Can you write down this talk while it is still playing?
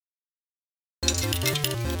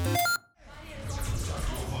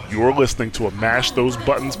You're listening to a Mash Those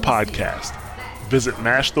Buttons podcast. Visit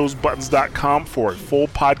mashthosebuttons.com for a full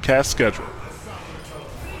podcast schedule.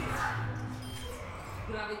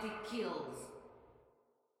 Gravity kills.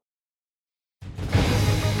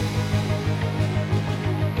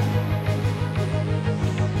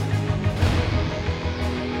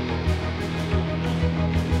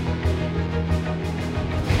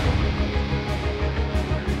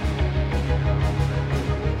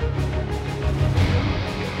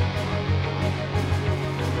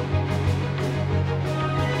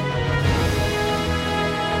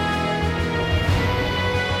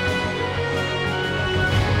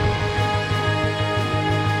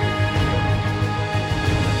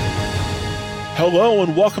 Hello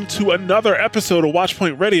and welcome to another episode of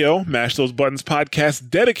Watchpoint Radio, Mash Those Buttons podcast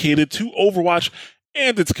dedicated to Overwatch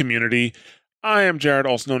and its community. I am Jared,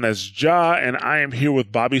 also known as Ja, and I am here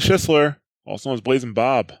with Bobby Schisler, also known as Blazing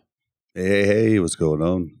Bob. Hey, what's going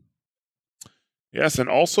on? Yes, and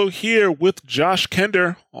also here with Josh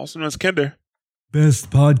Kender, also known as Kender. Best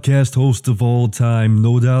podcast host of all time,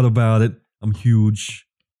 no doubt about it. I'm huge.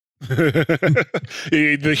 You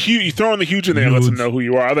throw in the huge in there and lets them know who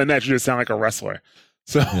you are. Other than that, you just sound like a wrestler.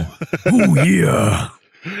 So, Oh, yeah.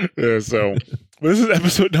 So this is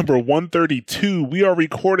episode number 132. We are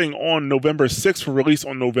recording on November 6th for release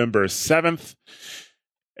on November 7th.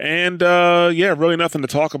 And really nothing to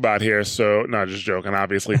talk about here. So, no, just joking.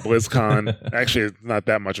 Obviously, BlizzCon. Actually, it's not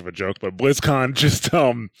that much of a joke, but BlizzCon just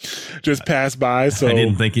passed by. So I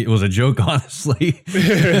didn't think it was a joke, honestly.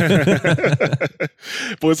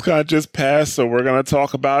 BlizzCon just passed, so we're gonna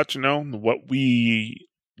talk about what we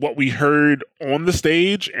heard on the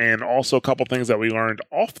stage, and also a couple things that we learned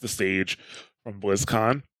off the stage from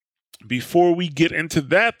BlizzCon. Before we get into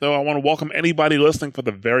that, though, I want to welcome anybody listening for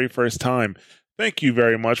the very first time. Thank you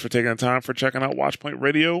very much for taking the time for checking out Watchpoint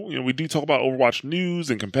Radio. We do talk about Overwatch news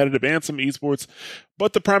and competitive and some esports,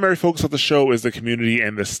 but the primary focus of the show is the community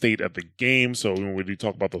and the state of the game. So when we do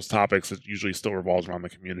talk about those topics, it usually still revolves around the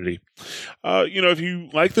community. If you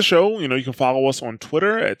like the show, you can follow us on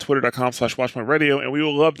Twitter at twitter.com/watchpointradio, and we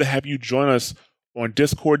would love to have you join us on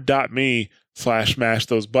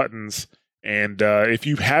discord.me/mashthosebuttons. And if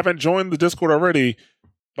you haven't joined the Discord already,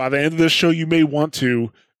 by the end of this show, you may want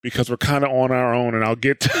to, because we're kind of on our own, and I'll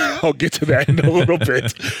get to that in a little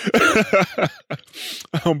bit.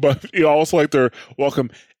 But I also like to welcome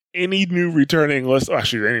any returning listeners.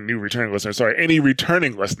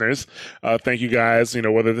 Thank you guys.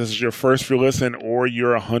 Whether this is your first re-listen or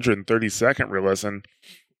your 132nd re-listen,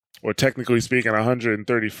 or technically speaking,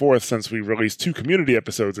 134th, since we released 2 community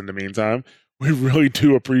episodes in the meantime. We really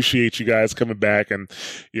do appreciate you guys coming back, and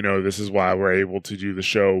this is why we're able to do the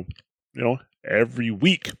show, every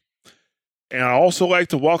week. And I also like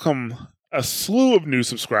to welcome a slew of new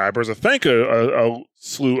subscribers, a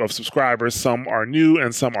slew of subscribers. Some are new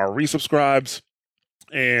and some are resubscribes.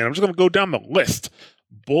 And I'm just going to go down the list.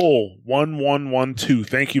 Bull1112,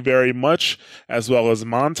 thank you very much. As well as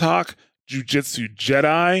Montauk, Jujitsu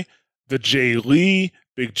Jedi, the Jay Lee,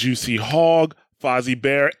 Big Juicy Hog, Fozzie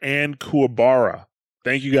Bear, and Kuwabara.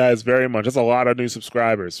 Thank you guys very much. That's a lot of new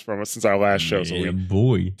subscribers from us since our last show. So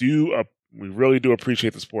we really do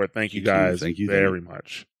appreciate the support. Thank you guys very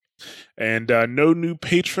much. And no new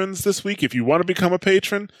patrons this week. If you want to become a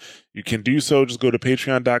patron, you can do so. Just go to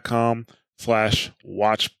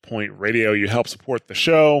patreon.com/watchpointradio. You help support this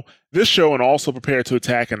show, and also Prepare to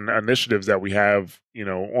Attack and initiatives that we have,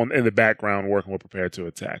 in the background working with Prepare to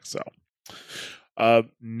Attack. So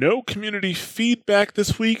no community feedback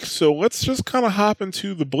this week. So let's just kind of hop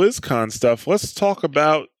into the BlizzCon stuff. Let's talk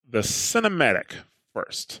about the cinematic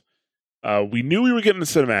first. We knew we were getting a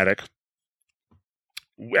cinematic.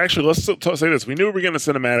 Actually, let's say this. We knew we were getting a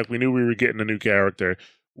cinematic. We knew we were getting a new character.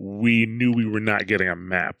 We knew we were not getting a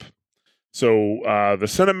map. So the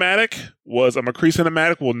cinematic was a McCree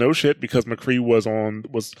cinematic. Well, no shit, because McCree was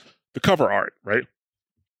the cover art, right?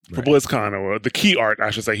 For BlizzCon, or the key art,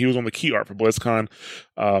 I should say. He was on the key art for BlizzCon.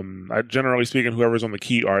 Generally speaking, whoever's on the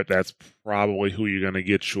key art, that's probably who you're going to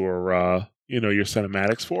get your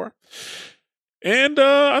cinematics for. And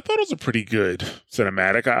I thought it was a pretty good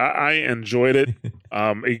cinematic. I enjoyed it.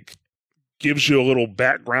 It gives you a little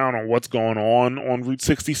background on what's going on Route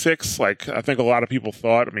 66. Like, I think a lot of people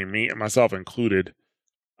thought, me and myself included,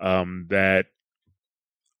 that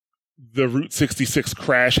the Route 66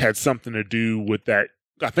 crash had something to do with that.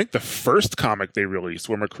 I think the first comic they released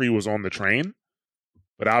where McCree was on the train,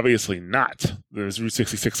 but obviously not. This Route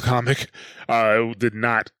 66 comic did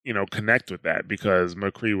not, connect with that, because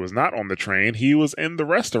McCree was not on the train. He was in the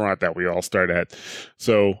restaurant that we all started at.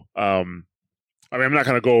 So, I'm not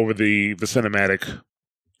going to go over the cinematic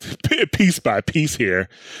piece by piece here,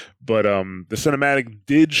 but the cinematic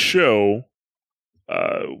did show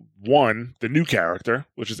the new character,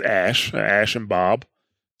 which is Ash and Bob.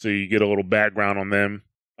 So you get a little background on them,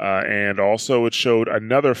 and also it showed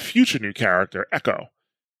another future new character, Echo.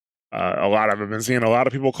 I've been seeing a lot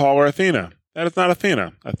of people call her Athena. That is not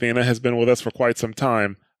Athena. Athena has been with us for quite some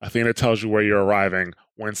time. Athena tells you where you're arriving.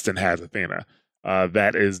 Winston has Athena.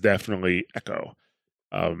 That is definitely Echo.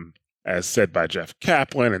 As said by Jeff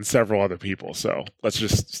Kaplan and several other people. So let's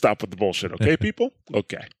just stop with the bullshit, okay, people?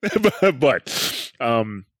 Okay. but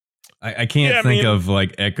I can't think of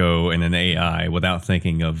like Echo and an AI without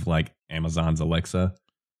thinking of like Amazon's Alexa.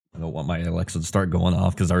 I don't want my Alexa to start going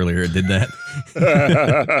off because earlier it did that.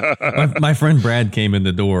 my friend Brad came in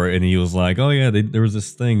the door and he was like, oh yeah, there was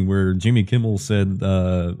this thing where Jimmy Kimmel said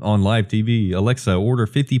on live TV, Alexa, order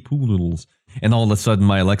 50 pool noodles. And all of a sudden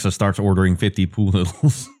my Alexa starts ordering 50 pool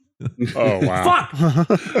noodles. Oh wow!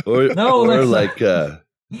 Fuck! or like, damn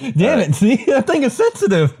it! See, that thing is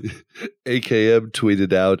sensitive. AKM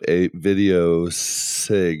tweeted out a video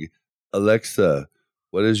saying, "Alexa,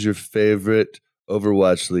 what is your favorite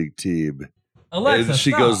Overwatch League team?" Alexa, and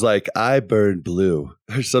she goes like, "I burn blue"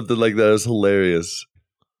 or something like that. It was hilarious.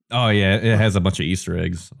 Oh yeah, it has a bunch of Easter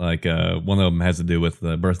eggs. Like one of them has to do with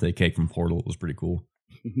the birthday cake from Portal. It was pretty cool.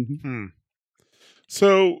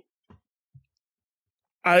 So.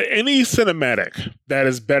 Any cinematic that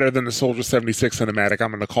is better than the Soldier 76 cinematic,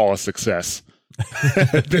 I'm going to call a success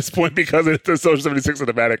at this point, because the Soldier 76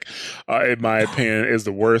 cinematic, in my opinion, is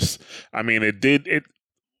the worst. I mean,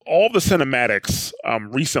 all the cinematics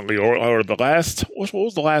recently, or the last, what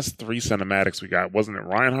was the last 3 cinematics we got? Wasn't it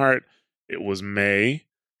Reinhardt? It was May.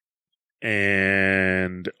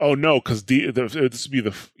 And, oh no, because because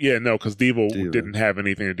Devo didn't have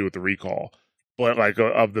anything to do with the recall. But like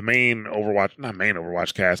of the main Overwatch, not main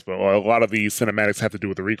Overwatch cast, but a lot of these cinematics have to do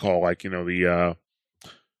with the recall. Like, you know, the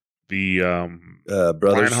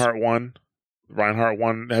Brothers. Reinhardt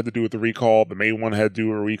one had to do with the recall. The May one had to do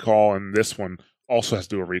with a recall, and this one also has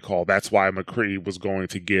to do with a recall. That's why McCree was going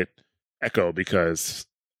to get Echo, because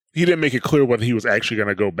he didn't make it clear whether he was actually going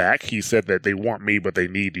to go back. He said that they want me, but they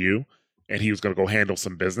need you, and he was going to go handle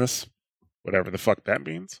some business, whatever the fuck that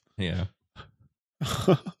means. Yeah.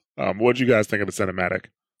 What did you guys think of the cinematic?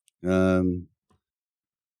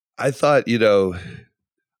 I thought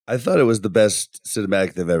it was the best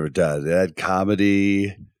cinematic they've ever done. It had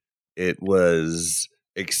comedy. It was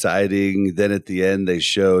exciting. Then at the end, they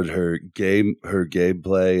showed her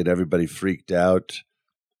gameplay, and everybody freaked out.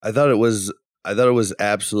 I thought it was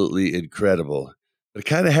absolutely incredible. But it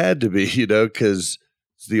kind of had to be, because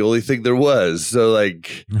it's the only thing there was. So,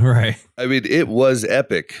 like, right. I mean, it was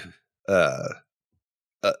epic.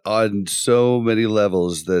 On so many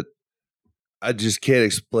levels that I just can't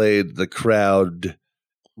explain the crowd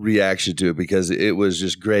reaction to it, because it was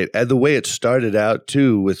just great. And the way it started out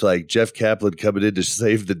too, with like Jeff Kaplan coming in to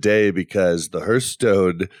save the day because the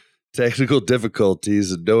Hearthstone technical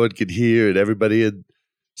difficulties and no one could hear, and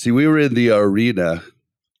we were in the arena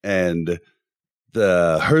and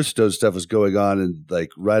the Hearthstone stuff was going on, and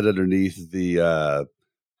like right underneath the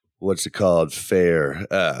what's it called? Fair.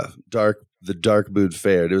 The Dark Moon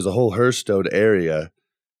Fair. There was a whole Hearthstone area,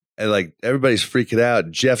 and like everybody's freaking out.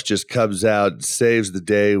 Jeff just comes out and saves the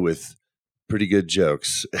day with pretty good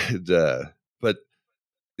jokes. And, but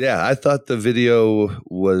yeah, I thought the video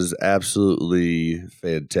was absolutely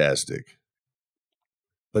fantastic,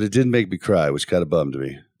 but it didn't make me cry, which kind of bummed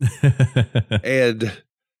me. And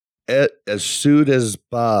as soon as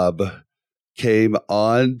Bob came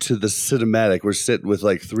on to the cinematic, we're sitting with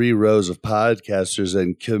like 3 rows of podcasters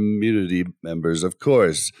and community members. Of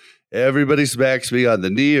course, everybody smacks me on the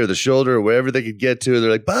knee or the shoulder or wherever they could get to. And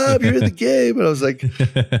they're like, Bob, you're in the game. And I was like,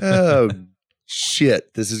 oh,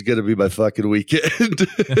 shit, this is going to be my fucking weekend.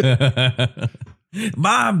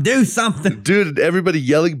 Bob, do something. Dude, and everybody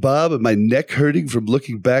yelling Bob, and my neck hurting from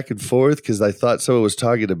looking back and forth because I thought someone was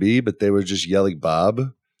talking to me, but they were just yelling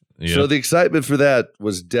Bob. Yep. So the excitement for that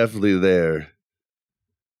was definitely there.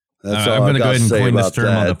 That's all I'm going to go ahead and coin this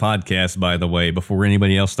term on the podcast, by the way, before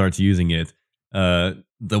anybody else starts using it.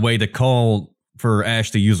 The way to call for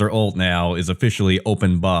Ash to use her ult now is officially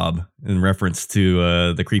Open Bob, in reference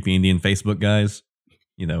to the Creepy Indian Facebook guys.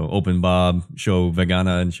 Open Bob, show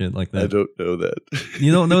Vegana and shit like that. I don't know that.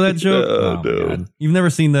 You don't know that joke? No. God. You've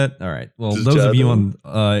never seen that? All right. Well, Just those of you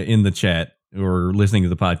in the chat or listening to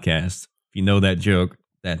the podcast, if you know that joke,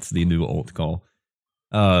 that's the new ult call.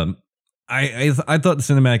 I thought the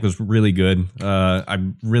cinematic was really good. I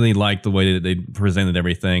really liked the way that they presented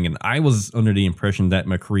everything, and I was under the impression that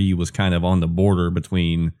McCree was kind of on the border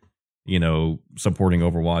between, supporting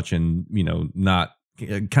Overwatch and, not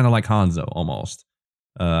kind of like Hanzo almost.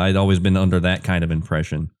 I'd always been under that kind of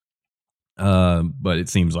impression. But it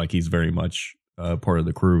seems like he's very much part of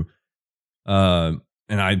the crew. And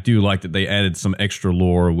I do like that they added some extra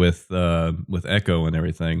lore with Echo and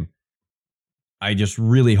everything. I just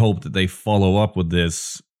really hope that they follow up with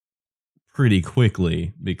this pretty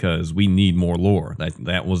quickly because we need more lore.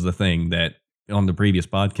 That was the thing that on the previous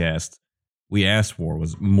podcast we asked for,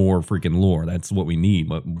 was more freaking lore. That's what we need.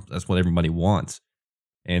 But that's what everybody wants.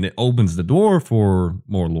 And it opens the door for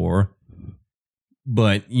more lore.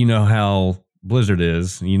 But you know how Blizzard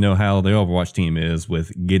is. You know how the Overwatch team is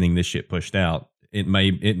with getting this shit pushed out. It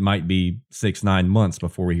might be 6-9 months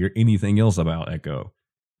before we hear anything else about Echo.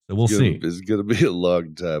 So we'll see. It's going to be a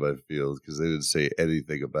long time, I feel, because they didn't say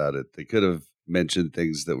anything about it. They could have mentioned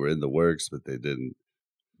things that were in the works, but they didn't.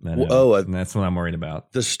 And that's what I'm worried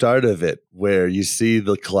about. The start of it, where you see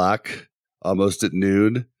the clock almost at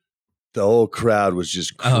noon, the whole crowd was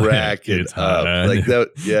just cracking up. Like that,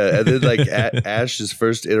 yeah. And then like Ash's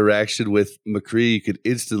first interaction with McCree, you could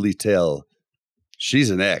instantly tell she's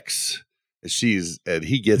an ex. And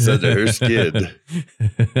he gets under her skin.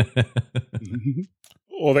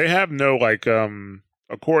 Well, they have no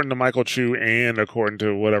according to Michael Chu and according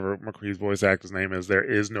to whatever McCree's voice actor's name is, there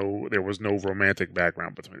was no romantic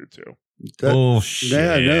background between the two. Bullshit.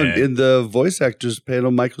 Yeah, no. In the voice actors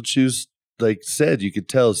panel, Michael Chu's said you could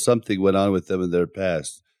tell something went on with them in their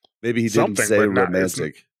past. Maybe he didn't say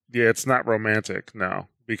romantic. It's not romantic, no,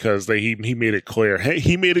 because he made it clear.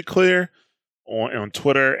 He made it clear on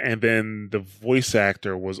Twitter, and then the voice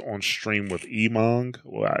actor was on stream with Emong.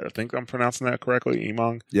 Well, I think I'm pronouncing that correctly,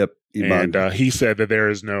 Emong. Yep, Emong. And he said that there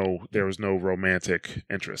was no romantic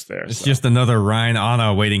interest there. It's just another Ryan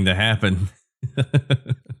Anna waiting to happen.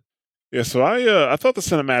 Yeah, so I thought the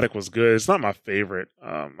cinematic was good. It's not my favorite.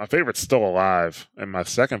 My favorite's Still Alive, and my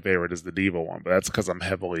second favorite is the Diva one. But that's because I'm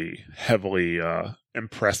heavily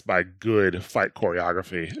impressed by good fight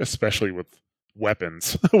choreography, especially with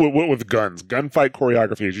weapons, with guns. Gunfight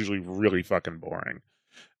choreography is usually really fucking boring.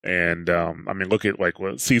 And I mean, look at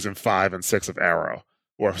season 5 and 6 of Arrow,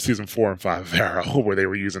 or season 4 and 5 of Arrow, where they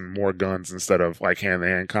were using more guns instead of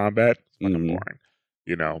hand-to-hand combat. It's fucking boring,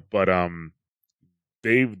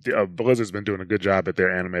 But Blizzard's been doing a good job at their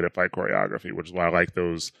animated fight choreography, which is why I like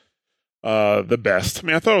those the best. I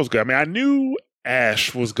mean, I thought it was good. I mean, I knew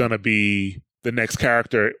Ash was gonna be the next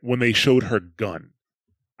character when they showed her gun.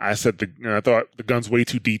 I said I thought the gun's way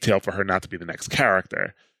too detailed for her not to be the next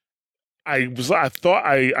character. I kind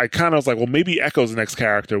of was like, well, maybe Echo's the next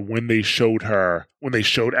character when they showed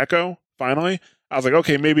Echo finally. I was like,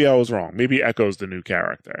 okay, maybe I was wrong. Maybe Echo's the new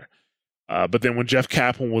character. But then when Jeff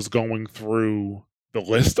Kaplan was going through the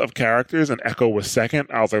list of characters and Echo was second,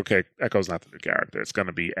 I was like, okay, Echo's not the new character. It's going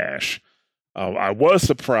to be Ash. I was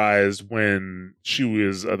surprised when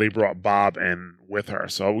they brought Bob in with her.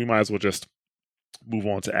 So we might as well just move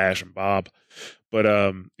on to Ash and Bob. But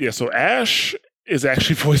so Ash is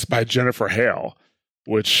actually voiced by Jennifer Hale,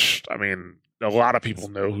 which, I mean, a lot of people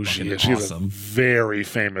know who she is. She's a very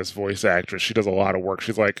famous voice actress. She does a lot of work.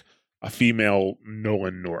 She's like a female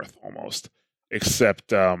Nolan North almost,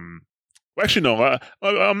 except actually, no,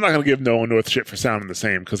 I'm not going to give Nolan North shit for sounding the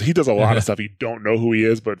same, because he does a lot of stuff. You don't know who he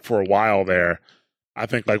is, but for a while there, I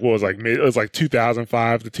think it was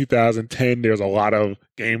 2005 to 2010. There's a lot of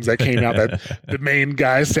games that came out that the main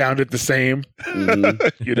guy sounded the same, and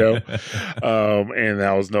that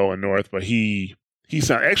was Nolan North. But he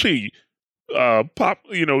sound actually for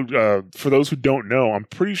those who don't know, I'm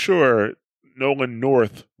pretty sure Nolan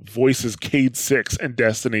North voices Cayde 6 and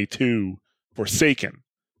Destiny 2 Forsaken.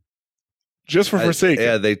 Just for Forsaken.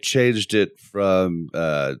 Yeah, they changed it from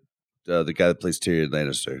the guy that plays Tyrion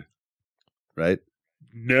Lannister, right?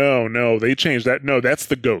 No, they changed that. No, that's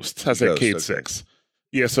the Ghost. I said Cayde 6.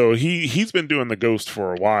 Yeah, so he's been doing the Ghost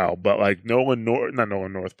for a while, but like not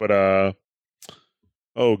Nolan North, but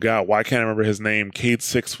oh god, why can't I remember his name? Cayde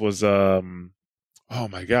 6 was oh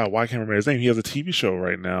my god, why can't I remember his name? He has a TV show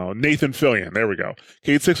right now. Nathan Fillion. There we go.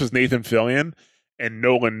 Cayde 6 was Nathan Fillion, and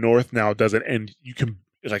Nolan North now does it, and you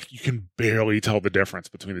can barely tell the difference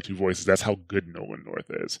between the two voices. That's how good Nolan North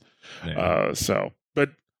is. Yeah. But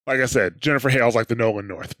like I said, Jennifer Hale's like the Nolan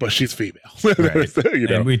North, but she's female. Right.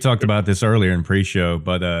 And we talked about this earlier in pre-show,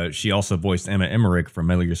 but she also voiced Emma Emmerich from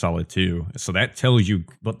Metal Gear Solid 2. So that tells you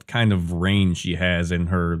what kind of range she has in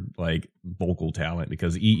her vocal talent,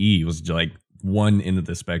 because EE was one end of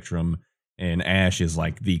the spectrum, and Ash is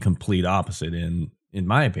the complete opposite in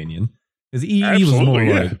my opinion. Because EE was more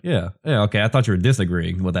okay. I thought you were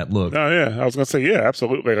disagreeing with that look. Oh yeah, I was gonna say yeah,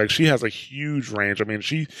 absolutely. She has a huge range. I mean,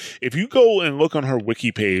 if you go and look on her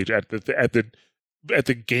wiki page at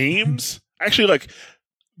the games, Actually, like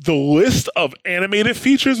the list of animated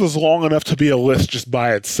features was long enough to be a list just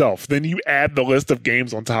by itself. Then you add the list of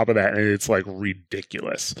games on top of that, and it's like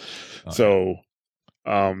ridiculous. So,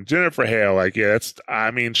 Jennifer Hale, like, yeah,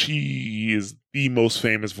 she is the most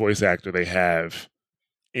famous voice actor they have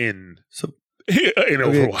in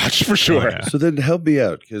Overwatch for sure. Oh, yeah. So then help me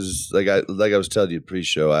out, because like I was telling you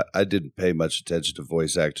pre-show, I didn't pay much attention to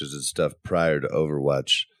voice actors and stuff prior to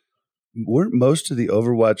Overwatch. Weren't most of the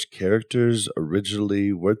Overwatch characters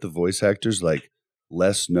originally, weren't the voice actors like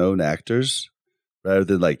less known actors rather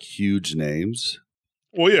than like huge names?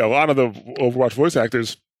 Well, yeah, a lot of the Overwatch voice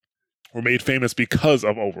actors were made famous because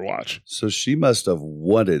of Overwatch. So she must have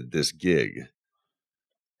wanted this gig.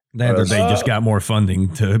 They just got more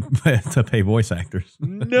funding to pay voice actors.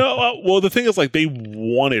 No, well, the thing is, like, they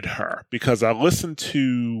wanted her because I listened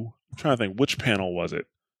to, I'm trying to think, which panel was it?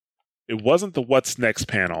 It wasn't the What's Next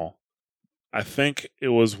panel. I think it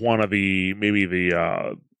was one of the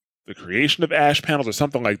creation of Ash panels or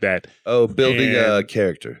something like that. Oh, building a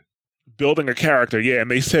character. Building a character, yeah.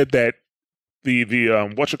 And they said that I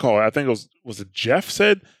think it was it Jeff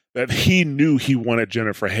said that he knew he wanted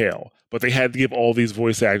Jennifer Hale, but they had to give all these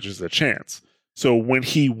voice actors a chance. So when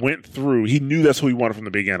he went through, he knew that's who he wanted from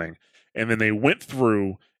the beginning. And then they went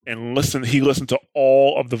through and he listened to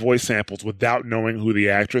all of the voice samples without knowing who the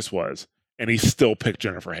actress was. And he still picked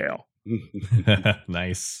Jennifer Hale.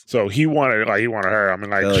 Nice. So he wanted her. I mean,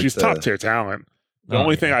 like she's top tier talent. The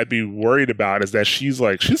only thing I'd be worried about is that she's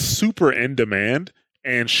super in demand,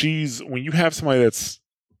 and when you have somebody that's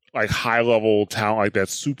like high level talent like that,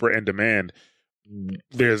 super in demand,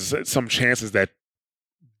 there's some chances that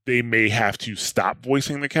they may have to stop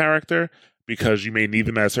voicing the character because you may need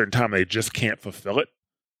them at a certain time. And they just can't fulfill it.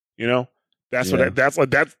 You know. That's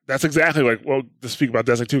exactly like, well, to speak about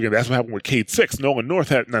Destiny 2 again, that's what happened with Cade 6. Nathan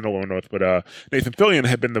Fillion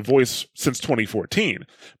had been the voice since 2014,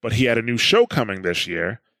 but he had a new show coming this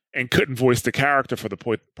year and couldn't voice the character for the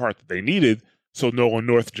part that they needed, so Nolan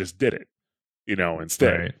North just did it,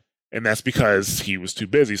 instead. Right. And that's because he was too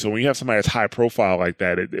busy. So when you have somebody that's high profile like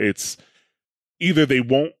that, it's either they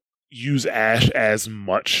won't use Ash as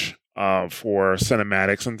much for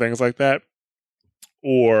cinematics and things like that,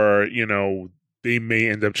 or, they may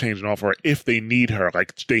end up changing off her if they need her.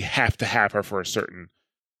 Like, they have to have her for a certain,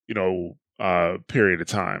 period of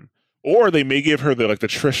time. Or they may give her the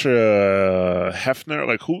Trisha Hefner,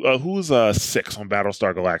 like who's 6 on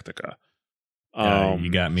Battlestar Galactica. You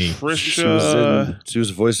got me. Trisha. She was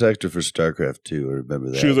a voice actor for StarCraft too. I remember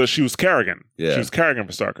that. She was Kerrigan. Yeah. She was Kerrigan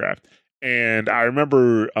for StarCraft. And I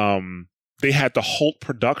remember they had to halt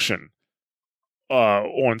production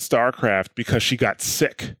on StarCraft because she got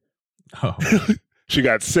sick. Oh. She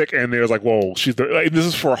got sick, and they was like, well, this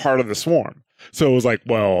is for Heart of the Swarm. So it was like,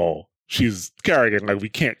 well, she's Kerrigan. Like, we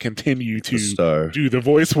can't continue to do the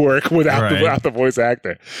voice work without the voice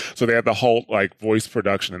actor. So they had to halt like voice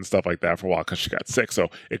production and stuff like that for a while because she got sick. So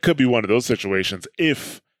it could be one of those situations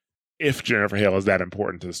if Jennifer Hale is that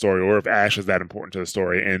important to the story, or if Ash is that important to the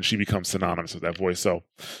story, and she becomes synonymous with that voice. So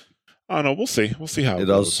I don't know. We'll see. We'll see how it goes.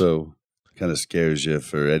 Also kind of scares you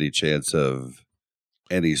for any chance of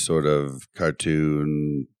any sort of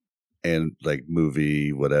cartoon and like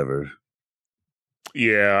movie, whatever.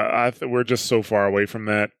 Yeah, we're just so far away from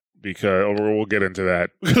that because we'll get into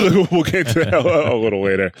that. We'll get into that a little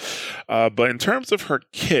later. But in terms of her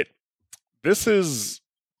kit, this is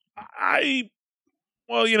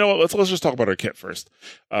well, you know what? Let's just talk about her kit first.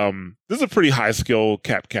 This is a pretty high skill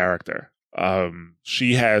Cap character.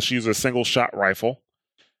 She's a single shot rifle,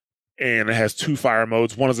 and it has 2 fire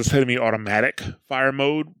modes. One is a semi-automatic fire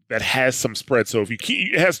mode that has some spread. So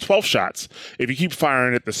it has 12 shots. If you keep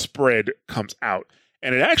firing it, the spread comes out,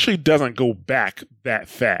 and it actually doesn't go back that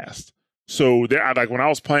fast. So like when I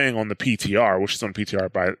was playing on the PTR, which is on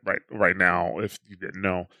PTR right now, if you didn't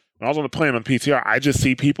know, when I was playing on PTR, I just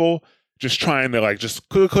see people just trying to just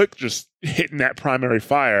click, just hitting that primary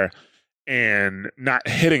fire and not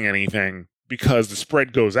hitting anything because the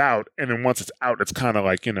spread goes out. And then once it's out, it's kind of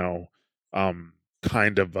like,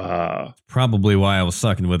 probably why I was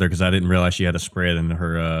sucking with her, because I didn't realize she had a spread in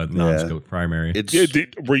her non-scope primary. Did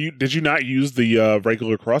you not use the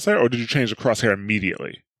regular crosshair, or did you change the crosshair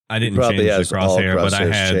immediately? I didn't change the crosshair, but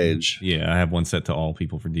I have one set to all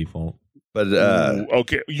people for default. But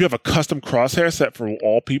okay, you have a custom crosshair set for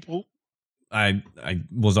all people? I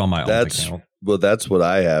was on my alt account. Well, that's what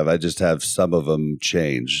I have. I just have some of them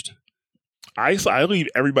changed. I leave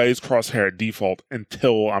everybody's crosshair at default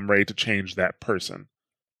until I'm ready to change that person.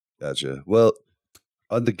 Gotcha. Well,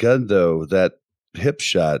 on the gun, though, that hip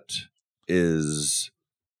shot is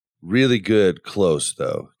really good close,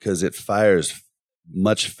 though, because it fires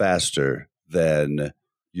much faster than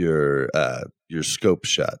your scope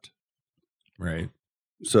shot. Right.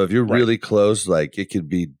 So if you're really close, like it could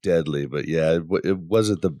be deadly. But yeah, it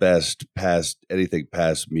wasn't the best anything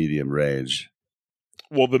past medium range.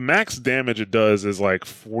 Well, the max damage it does is like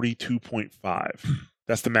 42.5.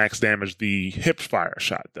 That's the max damage the hip fire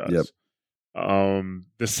shot does. Yep.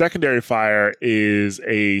 The secondary fire is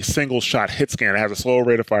a single shot hit scan. It has a slower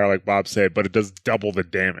rate of fire, like Bob said, but it does double the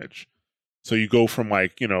damage. So you go from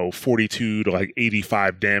 42 to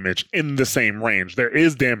 85 damage in the same range. There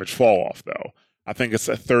is damage fall off though. I think it's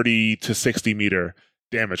a 30 to 60 meter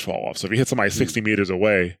damage fall off. So if you hit somebody 60 meters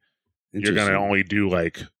away, you're going to only do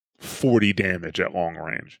 40 damage at long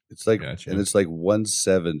range. It's and it's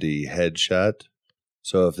 170 headshot.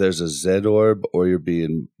 So if there's a Zen orb or you're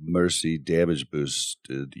being mercy damage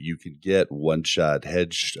boosted, you can get one shot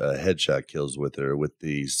headshot kills with her with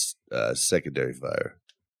the secondary fire.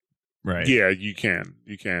 Right. Yeah, you can.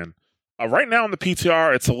 Right now in the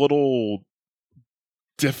PTR, it's a little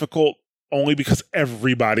difficult only because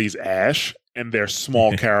everybody's Ash and they're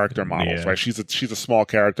small character models, right? She's a small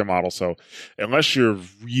character model, so unless you're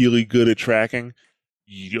really good at tracking,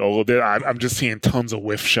 I'm just seeing tons of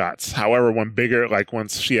whiff shots. However,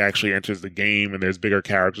 once she actually enters the game and there's bigger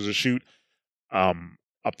characters to shoot, a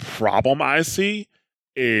problem I see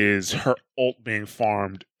is her ult being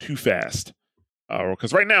farmed too fast.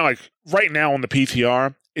 Because right now on the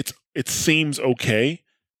PTR, it seems okay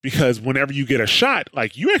because whenever you get a shot,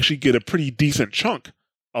 you actually get a pretty decent chunk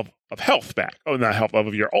of health back. Oh, not health,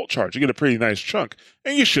 of your ult charge. You get a pretty nice chunk,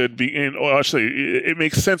 and you should be. And actually, it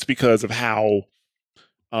makes sense because of how,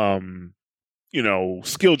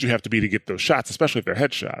 skilled you have to be to get those shots, especially if they're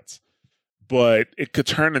headshots. But it could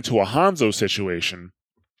turn into a Hanzo situation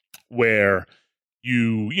where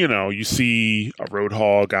you see a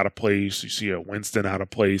Roadhog out of place, you see a Winston out of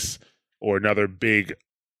place, or another big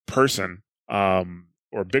person,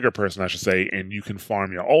 or bigger person, I should say, and you can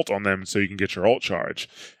farm your ult on them so you can get your ult charge.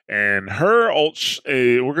 And her ult,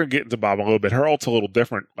 we're going to get into Bob a little bit, her ult's a little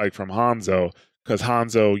different, from Hanzo, because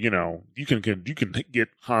Hanzo, you can get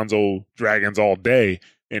Hanzo dragons all day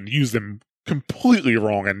and use them completely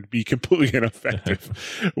wrong and be completely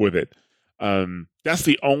ineffective with it. That's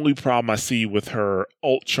the only problem I see with her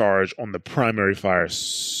ult charge on the primary fire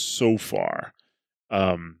so far.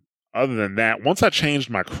 Other than that, once I changed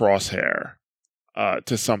my crosshair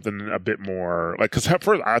to something a bit more because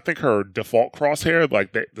first I think her default crosshair,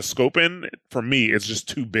 the scope in for me, is just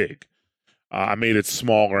too big. I made it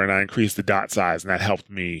smaller and I increased the dot size, and that helped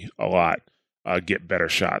me a lot get better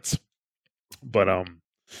shots. But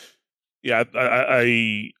yeah,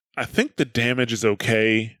 I think the damage is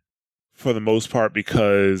okay for the most part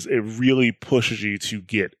because it really pushes you to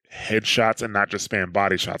get headshots and not just spam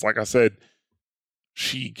body shots. Like I said,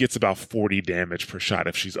 she gets about 40 damage per shot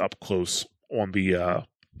if she's up close on the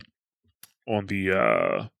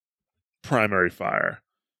primary fire.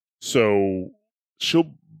 So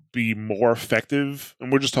she'll be more effective,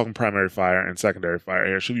 and we're just talking primary fire and secondary fire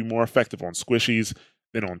here. She'll be more effective on squishies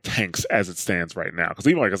than on tanks as it stands right now. Because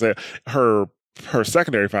even like I said, her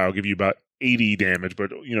secondary fire will give you about 80 damage,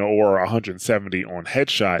 but or 170 on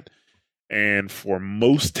headshot. And for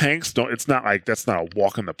most tanks, it's not that's not a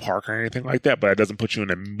walk in the park or anything like that, but it doesn't put you in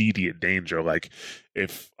immediate danger. Like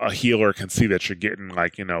if a healer can see that you're getting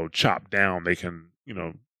chopped down, they can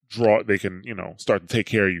start to take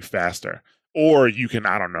care of you faster. Or you can,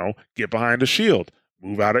 I don't know, get behind a shield,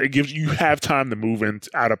 move out of it. Gives you have time to move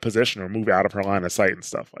out of position or move out of her line of sight and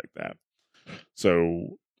stuff like that.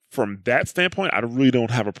 So from that standpoint, I really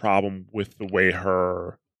don't have a problem with the way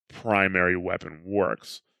her primary weapon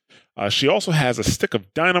works. She also has a stick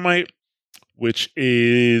of dynamite, which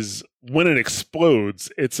is when it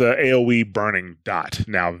explodes, it's a AoE burning dot.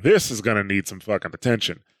 Now this is going to need some fucking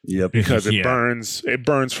attention. Yep. Because it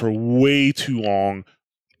burns for way too long.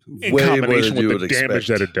 In combination with the damage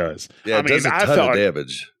that it does. Yeah, it does a ton of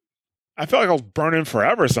damage. I felt like I was burning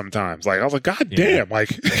forever sometimes. I was like, God damn,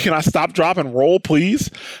 can I stop, drop, and roll, please?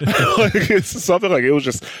 It's something it was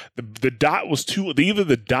just, the dot was either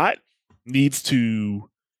the dot needs to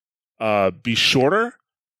be shorter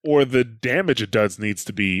or the damage it does needs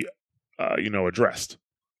to be, addressed.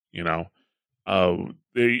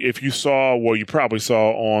 If you saw, you probably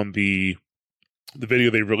saw on the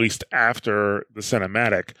video they released after the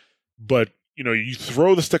cinematic, but you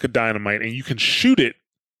throw the stick of dynamite and you can shoot it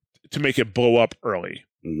to make it blow up early.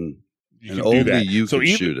 Mm-hmm. You can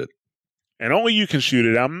shoot it. And only you can shoot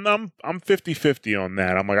it. I'm 50-50 on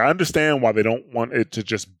that. I'm I understand why they don't want it to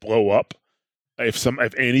just blow up if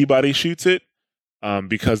anybody shoots it,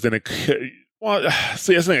 because then it could, that's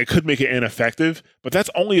the thing, it could make it ineffective, but that's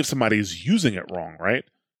only if somebody's using it wrong, right?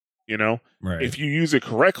 You know, Right. if you use it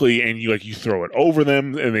correctly and you throw it over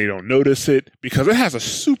them and they don't notice it, because it has a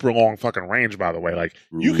super long fucking range, by the way. Like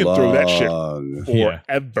you can throw that shit Long.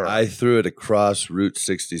 forever. I threw it across Route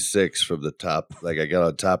 66 from the top. Like I got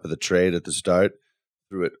on top of the train at the start,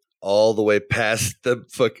 threw it all the way past the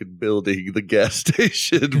fucking building, the gas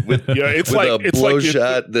station with, it's with like a blow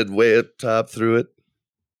shot, then way up top through it.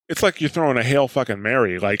 It's like you're throwing a Hail fucking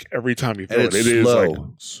Mary, like every time you throw And it. it's It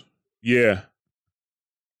slow. is like, yeah.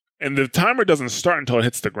 And the timer doesn't start until it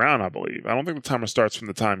hits the ground, I believe. I don't think the timer starts from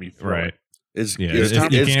the time you throw Right. it. It's Yeah, it's you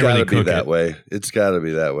got can't to really be cook that it. way. It's got to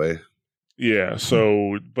be that way. Yeah,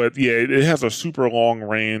 so, but yeah, it has a super long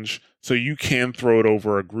range, so you can throw it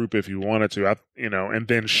over a group if you wanted to, and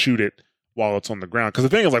then shoot it while it's on the ground. Because the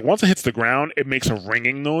thing is, like, once it hits the ground, it makes a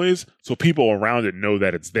ringing noise, so people around it know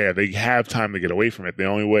that it's there. They have time to get away from it. The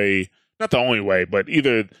only way, not the only way, but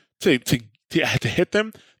either to hit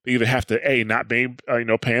them, they either have to, not be,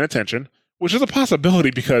 paying attention, which is a possibility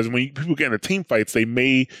because when people get into team fights, they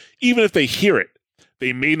may, even if they hear it,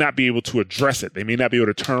 they may not be able to address it. They may not be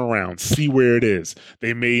able to turn around, see where it is.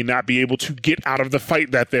 They may not be able to get out of the fight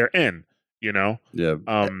that they're in, Yeah.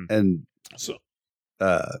 And so,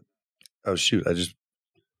 oh shoot,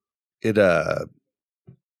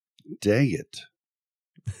 dang it.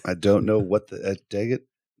 I don't know what dang it.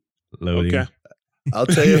 Loading. okay, I'll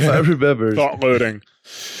tell you if I remember. thought loading.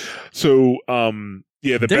 So, the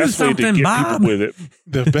Do best way to something, get Bob. people with it,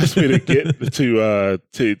 the best way to get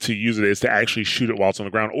to use it is to actually shoot it while it's on the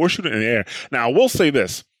ground or shoot it in the air. Now, I will say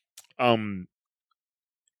this,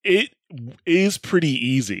 it is pretty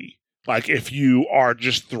easy. Like if you are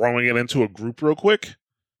just throwing it into a group real quick,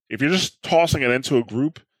 if you're just tossing it into a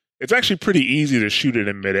group, it's actually pretty easy to shoot it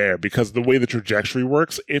in midair because the way the trajectory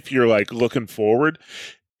works, if you're like looking forward,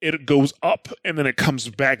 it goes up and then it comes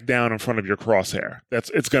back down in front of your crosshair.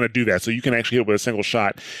 It's going to do that. So you can actually hit with a single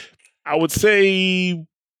shot. I would say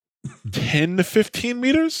 10 to 15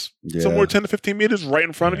 meters, somewhere 10 to 15 meters right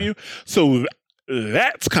in front of you. So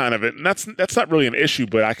that's kind of it. And that's not really an issue,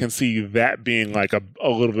 but I can see that being like a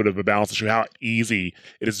little bit of a balance issue, how easy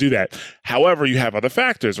it is to do that. However, you have other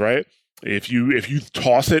factors, right? If you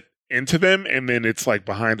toss it into them and then it's like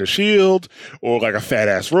behind a shield or like a fat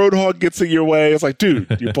ass roadhog gets in your way, it's like, dude,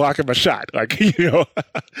 you're blocking my shot, like,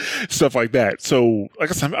 stuff like that. So like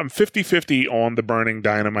I said, I'm 50-50 on the burning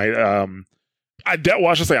dynamite. I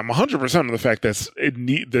should say I'm 100% on the fact that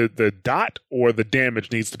the dot or the damage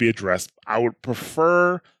needs to be addressed. I would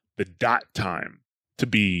prefer the dot time to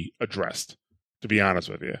be addressed, to be honest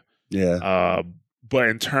with you. Yeah. But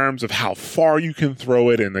in terms of how far you can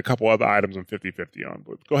throw it and a couple other items, I'm 50-50 on.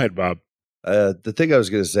 But go ahead, Bob. The thing I was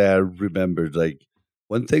going to say, I remembered, like,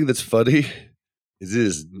 one thing that's funny is it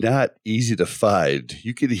is not easy to find.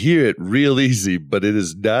 You can hear it real easy, but it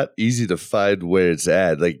is not easy to find where it's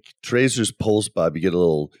at. Like, Tracer's Pulse Bob, you get a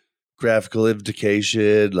little graphical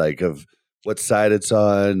indication, like, of what side it's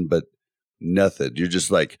on, but nothing. You're just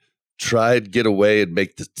like, try and get away and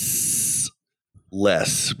make the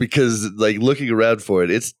less, because like looking around for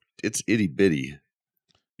it, it's itty bitty.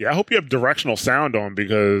 Yeah, I hope you have directional sound on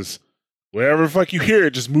because wherever the fuck you hear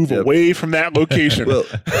it, just move away from that location. Well,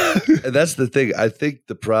 and that's the thing. I think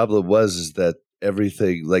the problem is that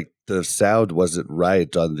everything, like the sound wasn't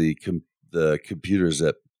right on the computers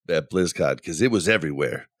at BlizzCon because it was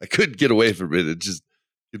everywhere. I couldn't get away from it. It just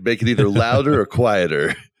could make it either louder or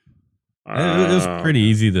quieter. It was pretty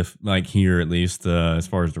easy to like hear, at least as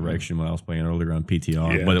far as direction when I was playing earlier on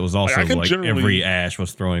PTR. Yeah. But it was also I can like generally- every Ash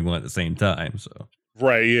was throwing one at the same time. So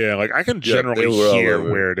Right, yeah. Like I can generally they were all hear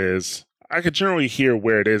over. where it is. I could generally hear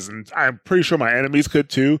where it is, and I'm pretty sure my enemies could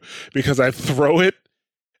too, because I throw it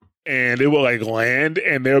and it will like land,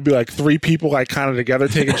 and there will be like three people like kind of together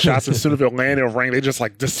taking shots. As soon as it land, it'll ring. They just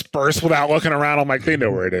like disperse without looking around. I'm like, they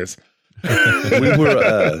know where it is. We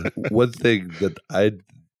were one thing that I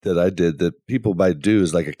did that people might do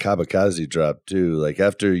is like a kamikaze drop too. Like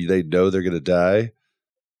after they know they're gonna die.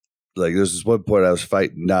 Like there's this one point I was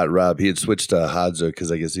fighting not Rob. He had switched to Hanzo because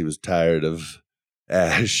I guess he was tired of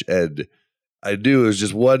Ash, and I knew it was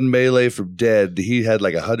just one melee from dead. He had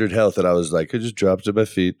like 100 health, and I was like, I just dropped to my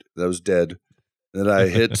feet. And I was dead. Then I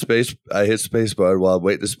hit space. I hit spacebar while I'm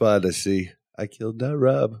waiting to spawn. I see I killed not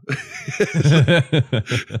Rob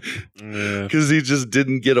Yeah. because he just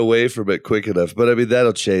didn't get away from it quick enough. But I mean,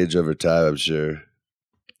 that'll change over time, I'm sure.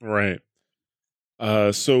 Right.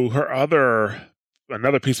 So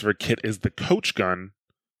another piece of her kit is the coach gun,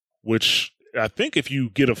 which I think if you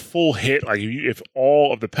get a full hit, like if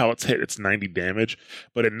all of the pellets hit, it's 90 damage,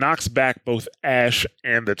 but it knocks back both Ash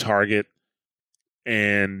and the target.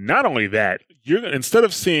 And not only that, instead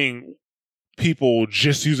of seeing people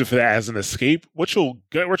just use it for that as an escape. What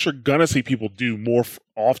you're gonna see people do more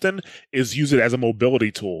often is use it as a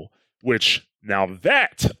mobility tool. Which now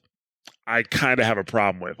that I kind of have a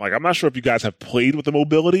problem with. Like, I'm not sure if you guys have played with the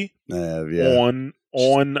mobility on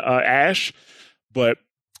Ash, but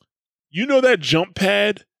you know that jump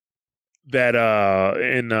pad that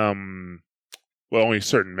in only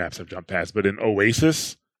certain maps have jump pads, but in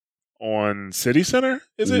Oasis on City Center,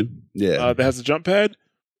 is it? Yeah. That has a jump pad.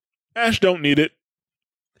 Ash don't need it.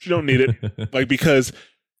 She don't need it. Like, because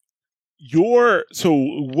so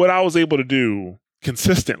what I was able to do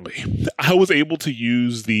consistently, I was able to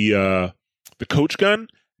use the coach gun,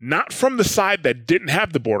 not from the side that didn't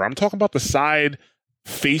have the border. I'm talking about the side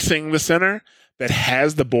facing the center that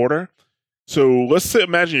has the border. So let's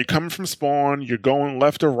imagine you're coming from spawn, you're going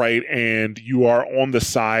left or right, and you are on the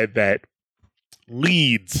side that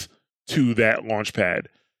leads to that launch pad.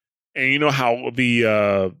 And you know how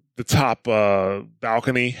the top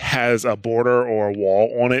balcony has a border or a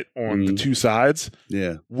wall on it on the two sides?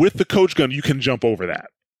 Yeah. With the coach gun, you can jump over that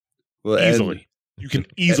easily. You can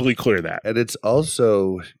easily clear that. And it's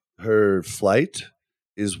also, her flight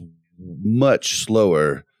is much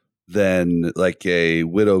slower than like a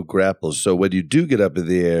Widow grapple. So when you do get up in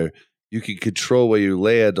the air, you can control where you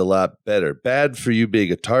land a lot better. Bad for you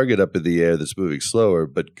being a target up in the air that's moving slower,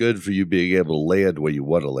 but good for you being able to land where you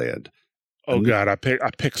want to land. Oh God, I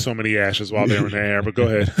picked so many ashes while they were in the air, but go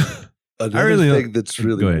ahead. Another thing that's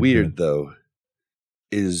really weird though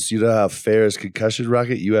is, you know how Farah's concussion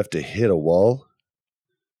rocket, you have to hit a wall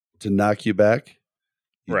to knock you back?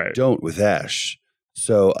 You don't with Ash.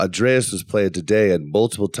 So Andreas was playing today and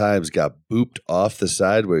multiple times got booped off the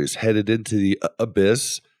side where he's headed into the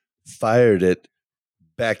abyss, fired it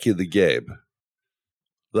back in the game.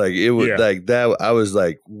 Like, it was like that. I was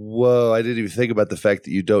like, whoa, I didn't even think about the fact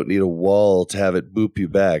that you don't need a wall to have it boop you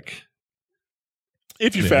back.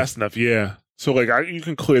 If you're fast enough, yeah. So like you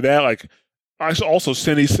can clear that. Like, I also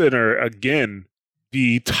City Center again,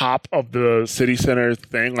 the top of the City Center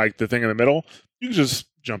thing, like the thing in the middle, you can just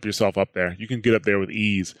jump yourself up there. You can get up there with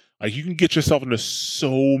ease. Like, you can get yourself into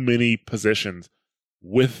so many positions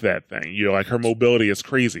with that thing. You know, like, her mobility is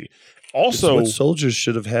crazy. Also, it's what soldiers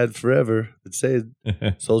should have had forever. I'd say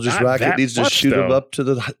Soldier's rocket needs to shoot them up to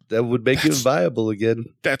that would make it viable again.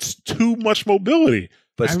 That's too much mobility.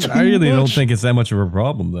 But I really don't think it's that much of a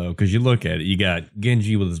problem, though, because you look at it. You got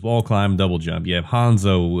Genji with his wall climb, double jump. You have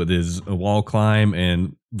Hanzo with his wall climb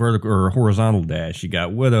and vertical or horizontal dash. You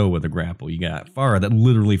got Widow with a grapple. You got Pharah that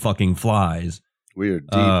literally fucking flies. We are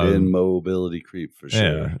deep in mobility creep for sure.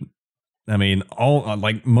 Yeah. I mean,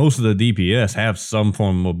 most of the DPS have some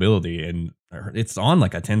form of mobility, and it's on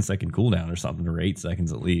like a 10-second cooldown or something, or 8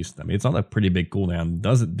 seconds at least. I mean, it's on a pretty big cooldown.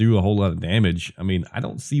 Doesn't do a whole lot of damage. I mean, I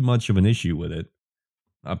don't see much of an issue with it.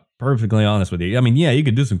 I'm perfectly honest with you. I mean, yeah, you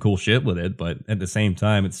could do some cool shit with it, but at the same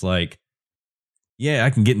time, it's like, yeah,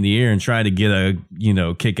 I can get in the air and try to get a,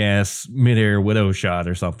 kick-ass mid-air Widow shot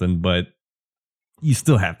or something, but you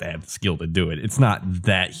still have to have the skill to do it. It's not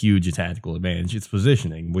that huge a tactical advantage. It's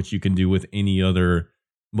positioning, which you can do with any other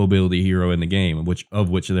mobility hero in the game, of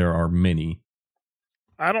which there are many.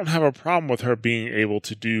 I don't have a problem with her being able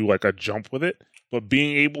to do like a jump with it, but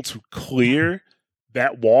being able to clear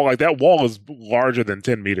that wall, like that wall is larger than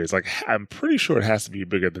 10 meters. Like, I'm pretty sure it has to be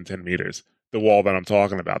bigger than 10 meters. The wall that I'm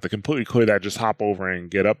talking about, to completely clear that, just hop over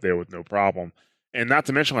and get up there with no problem. And not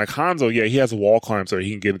to mention, like, Hanzo, yeah, he has a wall climb so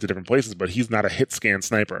he can get into different places, but he's not a hit scan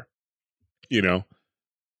sniper. He's not.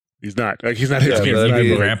 Like, he's not a hit scan sniper.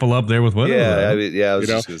 You can grapple up there with Widow. I was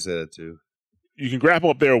just going to say that too. You can grapple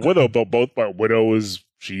up there with Widow, but Widow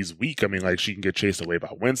she's weak. I mean, like, she can get chased away by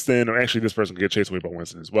Winston, or actually this person can get chased away by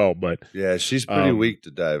Winston as well, but yeah, she's pretty weak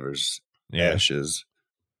to divers. Ashes.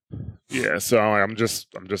 Yeah, so I'm just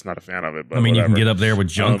not a fan of it. But I mean, whatever. You can get up there with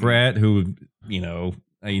Junkrat, who,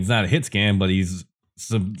 he's not a hit scan, but he's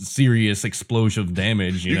some serious explosive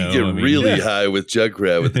damage. You can get really high with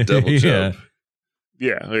Junkrat with the double jump.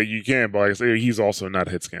 Yeah, like you can, but like I say, he's also not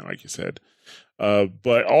a hit scan, like you said.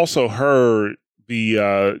 But also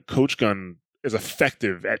the coach gun is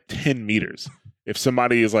effective at 10 meters. If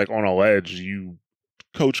somebody is like on a ledge, you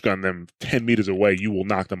coach gun them 10 meters away, you will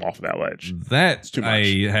knock them off of that ledge. That's too much.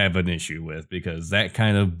 I have an issue with, because that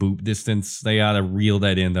kind of boop distance, they ought to reel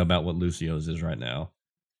that in about what Lucio's is right now.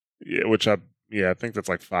 Yeah, I think that's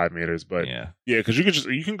like 5 meters, but yeah, because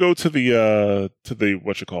you can go to the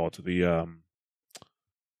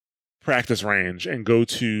practice range and go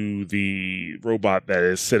to the robot that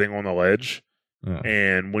is sitting on the ledge.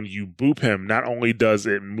 And when you boop him, not only does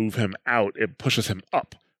it move him out, it pushes him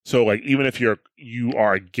up. So like, even if you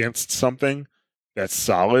are against something that's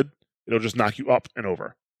solid, it'll just knock you up and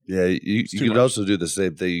over. Yeah, you too can much. also do the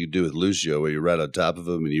same thing you do with Lucio, where you run on top of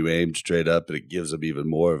him and you aim straight up, and it gives him even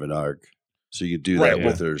more of an arc. So you do Right, that yeah.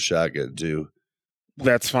 with her shotgun too.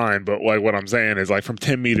 That's fine, but like what I'm saying is like from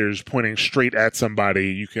 10 meters pointing straight at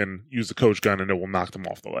somebody, you can use the coach gun and it will knock them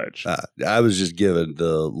off the ledge. I was just giving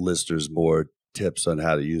the listeners more tips on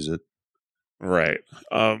how to use it. Right.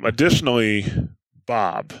 Additionally,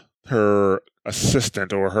 Bob, her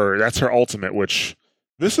assistant that's her ultimate, which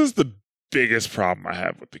this is the biggest problem I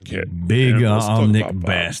have with the kid. Big And let's talk about omnic Bob.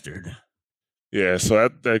 bastard. Yeah, so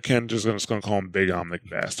that Ken just gonna call him Big Omnic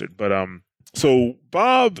Bastard. But so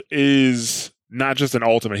Bob is not just an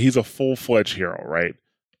ultimate; he's a full-fledged hero, right?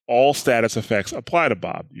 All status effects apply to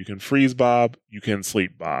Bob. You can freeze Bob, you can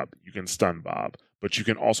sleep Bob, you can stun Bob, but you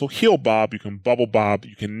can also heal Bob, you can bubble Bob,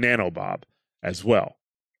 you can nano Bob as well.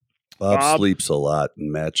 Bob sleeps a lot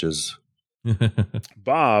in matches.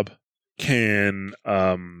 Bob can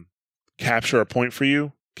capture a point for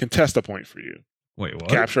you, contest a point for you. Wait, what?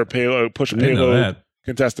 Capture a payload, push a I didn't know payload, that.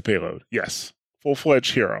 contest a payload. Yes.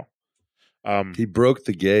 Full-fledged hero. He broke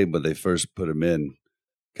the game when they first put him in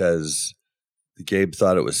because the game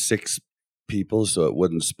thought it was 6 people, so it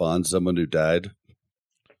wouldn't spawn someone who died.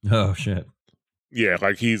 Oh, shit. Yeah,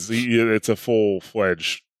 like it's a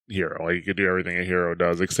full-fledged hero. Like he could do everything a hero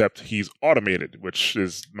does, except he's automated, which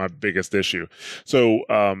is my biggest issue. So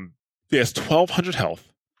he has 1,200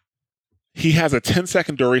 health. He has a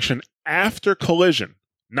 10-second duration after collision,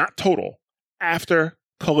 not total, after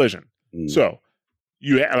collision. So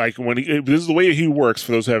you like when this is the way he works.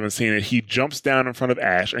 For those who haven't seen it, he jumps down in front of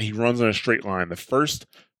Ash and he runs in a straight line. The first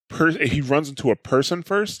he runs into a person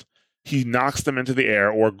first. He knocks them into the air,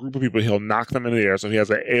 or a group of people. He'll knock them into the air. So he has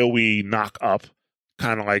an AOE knock up,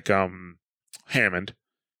 kind of like Hammond.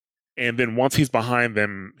 And then once he's behind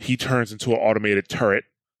them, he turns into an automated turret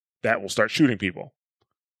that will start shooting people.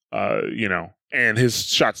 And his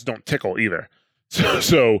shots don't tickle either.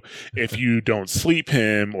 So if you don't sleep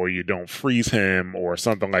him or you don't freeze him or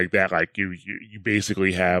something like that, like you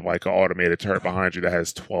basically have like an automated turret behind you that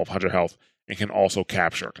has 1,200 health and can also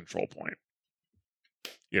capture a control point.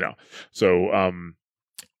 So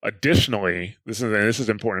additionally, this is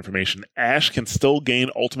important information. Ash can still gain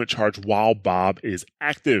ultimate charge while Bob is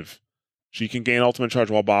active. She can gain ultimate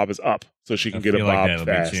charge while Bob is up, so she can get a Bob that'll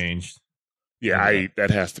fast. be changed. Yeah,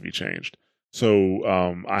 that has to be changed.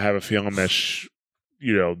 So I have a feeling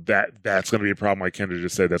that that's going to be a problem. Like Kendra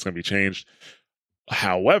just said, that's going to be changed.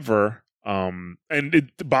 However,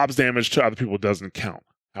 Bob's damage to other people doesn't count.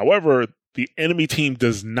 However, the enemy team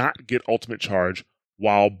does not get ultimate charge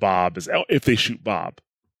while Bob is out if they shoot Bob,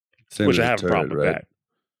 which I have a problem with that.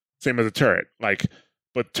 Same as the turret,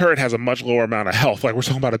 but turret has a much lower amount of health. Like we're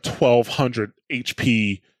talking about a 1,200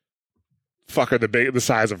 HP fucker, the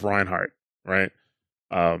size of Reinhardt, right?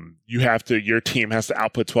 Your team has to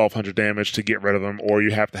output 1,200 damage to get rid of them, or you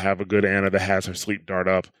have to have a good Ana that has her sleep dart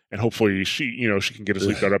up, and hopefully she can get a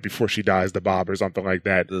sleep dart up before she dies to Bob or something like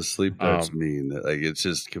that. The sleep darts mean that it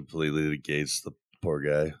just completely negates the poor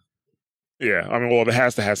guy. Yeah, it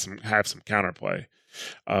has to have some counterplay.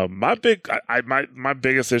 My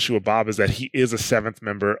biggest issue with Bob is that he is a 7th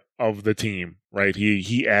member of the team, right?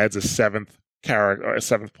 He adds a 7th character, a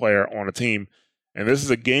 7th player on a team. And this is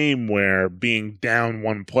a game where being down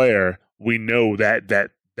 1 player, we know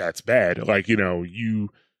that's bad. Like,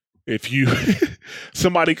 if you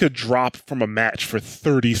somebody could drop from a match for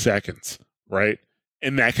 30 seconds, right?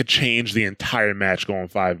 And that could change the entire match going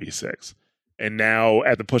 5v6. And now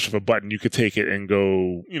at the push of a button, you could take it and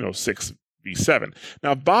go, 6v7.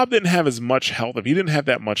 Now, if Bob didn't have as much health, if he didn't have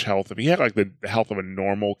that much health, if he had like the health of a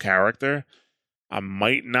normal character, I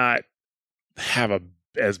might not have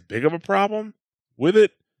as big of a problem with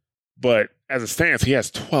it. But as it stands, he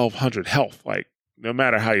has 1,200 health. Like, no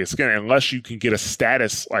matter how you skin it, unless you can get a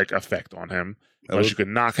status like effect on him, unless you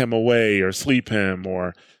can knock him away or sleep him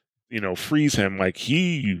or freeze him, like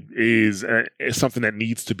he is something that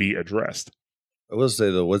needs to be addressed. I will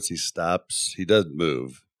say though, once he stops, he doesn't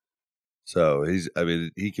move. So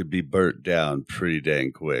he could be burnt down pretty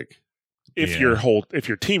dang quick. If your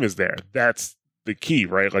team is there, that's the key,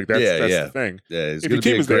 right? Like that's the thing. Yeah, it's going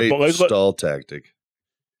to be a great stall tactic.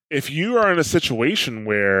 If you are in a situation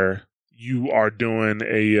where you are doing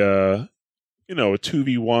a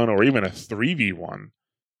 2v1 or even a 3v1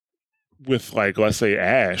 with like, let's say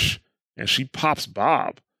Ash, and she pops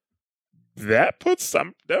Bob, that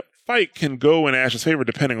fight can go in Ash's favor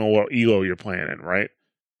depending on what elo you're playing in, right?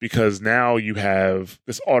 Because now you have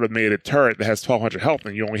this automated turret that has 1,200 health,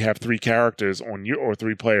 and you only have 3 characters or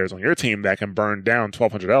 3 players on your team that can burn down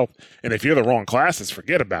 1,200 health. And if you're the wrong classes,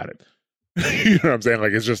 forget about it. You know what I'm saying?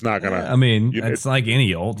 Like, it's just not gonna. I mean, you know, it's like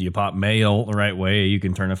any ult. You pop Mei ult the right way, you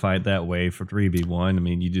can turn a fight that way for 3v1. I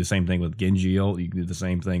mean, you do the same thing with Genji ult. You can do the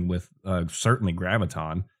same thing with certainly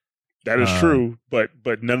Graviton. that is true, but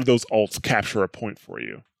none of those ults capture a point for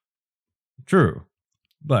you. True.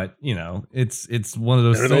 But, you know, it's one of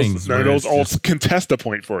those things. None of those ults contest a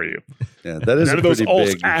point for you. Yeah, that is None a of those pretty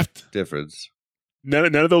ults big difference.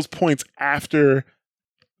 None of those points after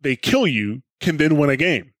they kill you can then win a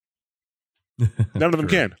game. None of them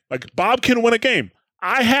can. Like, Bob can win a game.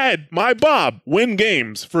 I had my Bob win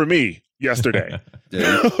games for me yesterday.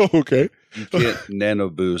 Yeah, Okay. you can't nano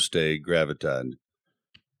boost a Graviton.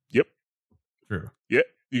 True. Yeah.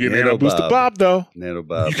 You can Nano nano boost a Bob though. Nano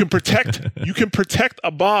Bob. You can protect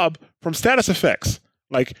a Bob from status effects.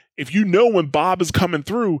 Like, if you know when Bob is coming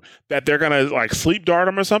through that they're gonna like sleep dart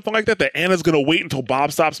him or something like that, that Anna's gonna wait until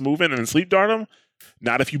Bob stops moving and then sleep dart him.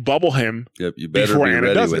 Not if you bubble him. Yep, you better before be Anna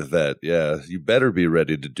ready does with it. that. Yeah, you better be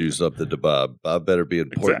ready to do something to Bob. Bob better be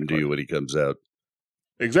important to Exactly. you when he comes out.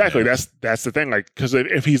 Exactly. Yeah. That's the thing. Like, because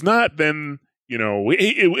if he's not, then you know it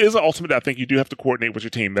is an ultimate. I think you do have to coordinate with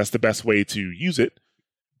your team. That's the best way to use it.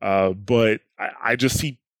 But I just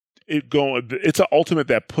see it going. It's an ultimate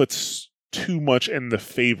that puts too much in the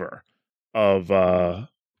favor of the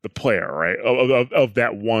player, right? Of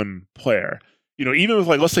that one player. You know, even with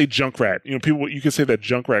like, let's say Junkrat, you know, you can say that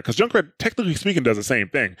Junkrat, because Junkrat, technically speaking, does the same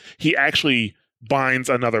thing. He actually binds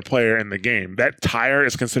another player in the game. That Tyre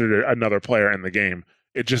is considered another player in the game.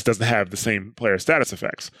 It just doesn't have the same player status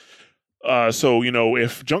effects. So, you know,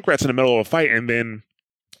 if Junkrat's in the middle of a fight and then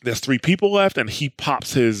there's 3 people left and he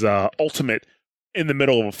pops his ultimate in the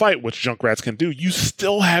middle of a fight, which Junkrats can do, you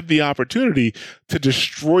still have the opportunity to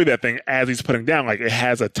destroy that thing as he's putting down. Like, it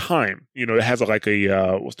has a time, you know, it has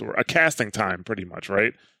a casting time pretty much,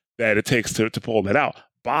 right? That it takes to pull that out.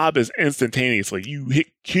 Bob is instantaneously. You hit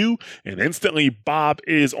Q and instantly Bob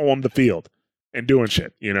is on the field and doing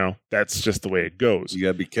shit, you know? That's just the way it goes. You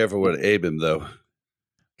gotta be careful with Abim though,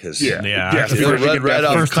 because Yeah. Yeah, he'll run right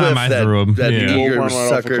off the First time cliff. I threw him, That yeah. eager Run right off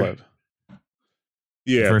the sucker. cliff.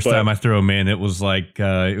 Yeah, First but- time I threw him in, it was like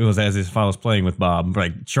it was as if I was playing with Bob,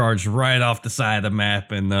 like charged right off the side of the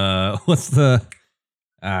map. And what's the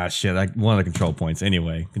one of the control points.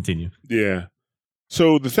 Anyway, continue. Yeah.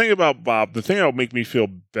 So the thing about Bob, the thing that will make me feel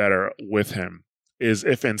better with him is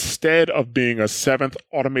if instead of being a 7th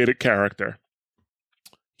automated character,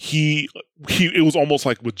 it was almost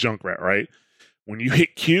like with Junkrat, right? When you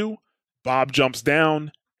hit Q, Bob jumps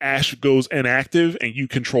down, Ash goes inactive, and you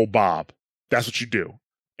control Bob. That's what you do.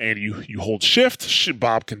 And you hold shift,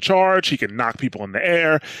 Bob can charge, he can knock people in the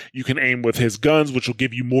air, you can aim with his guns, which will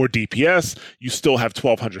give you more DPS. You still have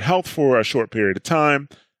 1200 health for a short period of time.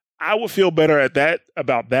 I would feel better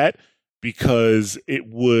about that because it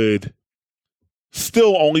would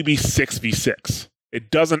still only be 6v6. It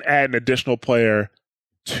doesn't add an additional player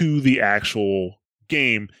to the actual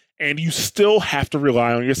game. And you still have to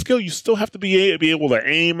rely on your skill. You still have to be able to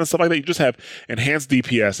aim and stuff like that. You just have enhanced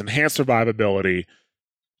DPS, enhanced survivability,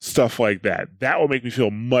 stuff like that. That will make me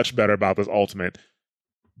feel much better about this ultimate.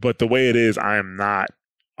 But the way it is, I am not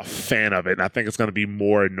a fan of it. And I think it's going to be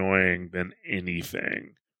more annoying than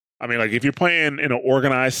anything. I mean, like, if you're playing in an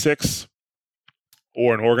organized 6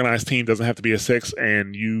 or an organized team, doesn't have to be a 6,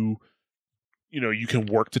 and you can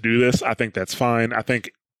work to do this, I think that's fine. I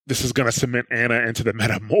think this is going to cement Anna into the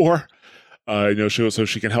meta more, so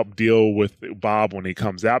she can help deal with Bob when he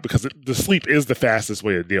comes out, because the sleep is the fastest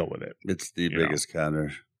way to deal with it. It's the biggest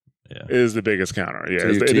counter. Yeah, It is the biggest counter. Yeah, So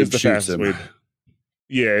it your is team the shoots fastest him. way.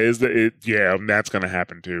 Yeah, that's going to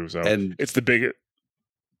happen too. So And it's the biggest.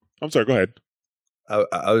 I'm sorry. Go ahead.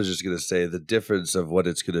 I was just going to say the difference of what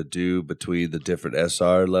it's going to do between the different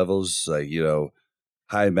SR levels, like,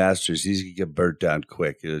 high masters, he's going to get burnt down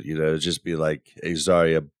quick. It'd just be like a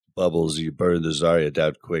Zarya bubbles, you burn the Zarya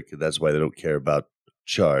down quick, and that's why they don't care about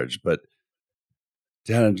charge. But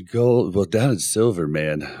down in gold, down in silver,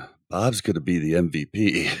 man, Bob's going to be the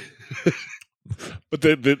MVP. But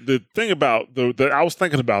the thing about I was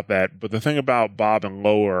thinking about that, but the thing about Bob and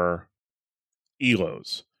lower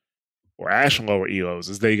elos or Ash and lower elos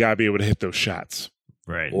is they gotta be able to hit those shots.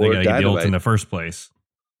 right. Or They got to get the ult Dynamite. in the first place.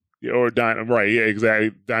 Yeah, or right, yeah,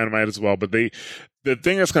 exactly. Dynamite as well. But the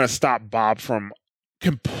thing that's gonna stop Bob from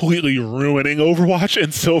completely ruining Overwatch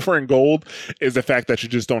in silver and gold is the fact that you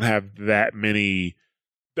just don't have that many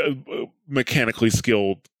mechanically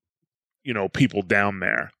skilled people down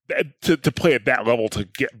there to play at that level to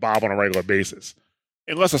get Bob on a regular basis.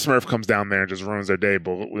 Unless a Smurf comes down there and just ruins their day,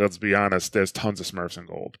 but let's be honest, there's tons of Smurfs in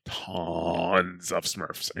gold. Tons of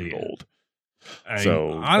Smurfs in Yeah. gold. I-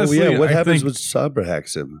 So- honestly, what I happens think, when Sabra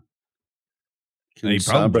hacks him? He Sombra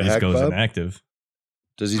probably just hack goes Bob? inactive.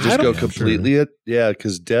 Does he I just don't go know. completely? Yeah,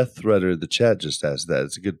 because Death Runner in the chat just asked that.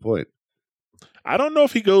 It's a good point. I don't know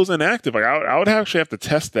if he goes inactive. Like I would actually have to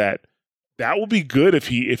test that. That would be good if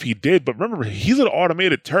he did. But remember, he's an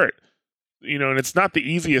automated turret, and it's not the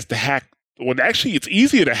easiest to hack. Well, actually, it's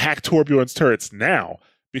easier to hack Torbjorn's turrets now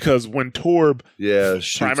because when Torb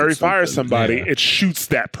Shoots primary at fires something. somebody, Yeah. it shoots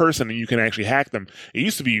that person and you can actually hack them. It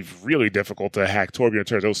used to be really difficult to hack Torbjorn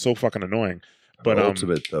turrets. It was so fucking annoying. But Her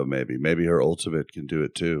ultimate though, maybe her ultimate can do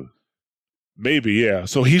it too. maybe, yeah.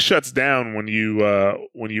 So he shuts down when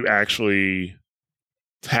you actually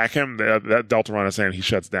hack him. That Deltarune is saying he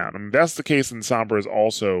shuts down. I mean, that's the case. And Sombra is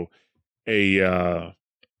also a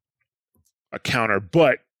counter,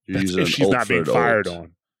 but You're using if an she's ult not for being an fired ult.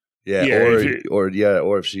 on. Yeah, Yeah,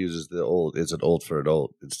 or if she uses the ult, it's an ult for an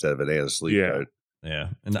ult instead of an Anna sleep Yeah. card. Yeah,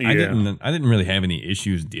 and Yeah. I didn't really have any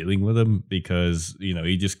issues dealing with him because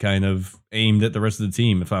he just kind of aimed at the rest of the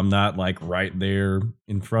team. If I'm not like right there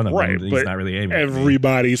in front of Right, him, he's but not really aiming. at me.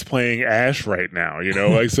 Everybody's playing Ash right now,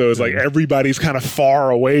 like so it's like everybody's kind of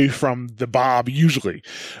far away from the Bob usually.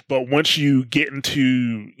 But once you get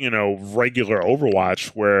into, regular Overwatch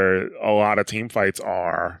where a lot of team fights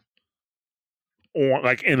are on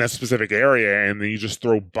like in a specific area and then you just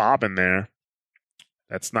throw Bob in there,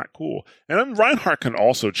 that's not cool. And then Reinhardt can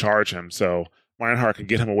also charge him, so Reinhardt can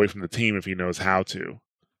get him away from the team if he knows how to.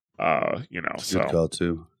 It's a good call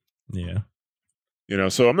too. Yeah,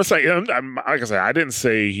 So I'm just like, like I said, I didn't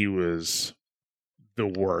say he was the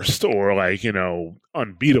worst or like,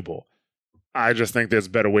 unbeatable. I just think there's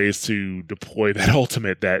better ways to deploy that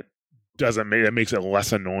ultimate that makes it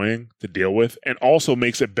less annoying to deal with and also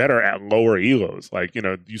makes it better at lower elos. Like,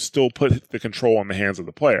 you still put the control in the hands of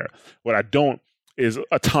the player. What I don't is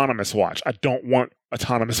autonomous watch. I don't want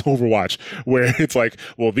autonomous Overwatch where it's like,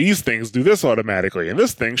 well, these things do this automatically and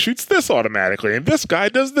this thing shoots this automatically and this guy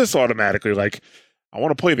does this automatically. Like, I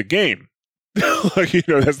want to play the game. Like, that's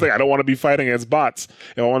the thing. I don't want to be fighting against bots.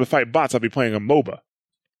 If I want to fight bots, I'll be playing a MOBA.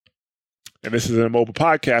 And this is a MOBA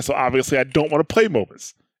podcast, so obviously I don't want to play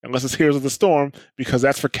MOBAs unless it's Heroes of the Storm because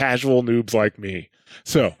that's for casual noobs like me.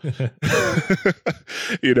 So,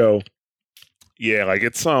 yeah, like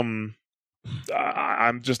it's I'm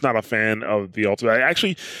just not a fan of the ultimate.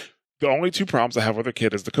 Actually, the only two problems I have with the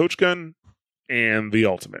kid is the coach gun and the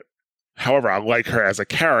ultimate. However, I like her as a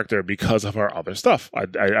character because of her other stuff.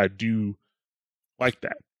 I do like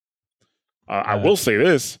that. I will say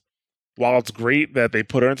this. While it's great that they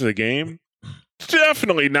put her into the game,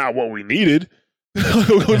 definitely not what we needed.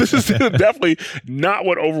 This is definitely not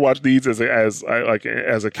what Overwatch needs as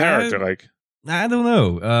a character. I don't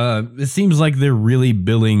know. It seems like they're really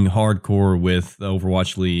billing hardcore with the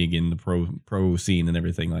Overwatch League and the pro scene and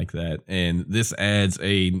everything like that. And this adds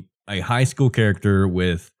a high school character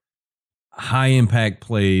with high impact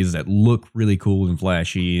plays that look really cool and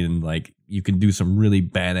flashy, and like you can do some really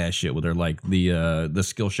badass shit with her, like the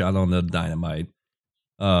skill shot on the dynamite.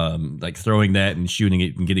 Like throwing that and shooting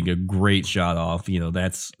it and getting a great shot off.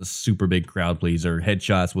 That's a super big crowd pleaser.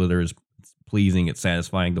 Headshots with her is pleasing. It's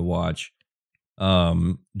satisfying to watch.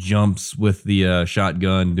 Jumps with the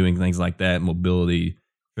shotgun, doing things like that, mobility,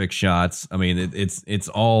 trick shots. I mean, it's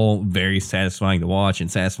all very satisfying to watch and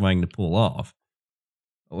satisfying to pull off.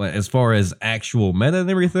 As far as actual meta and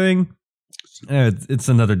everything, it's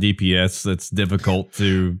another DPS that's difficult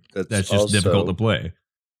to. That's just difficult to play.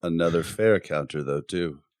 Another fair counter though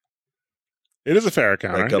too. It is a fair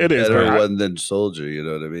counter. Like a it is better one than Soldier. You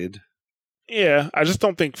know what I mean? Yeah, I just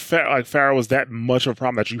don't think Pharah was that much of a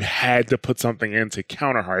problem that you had to put something in to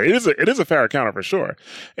counter her. It is a Pharah counter for sure.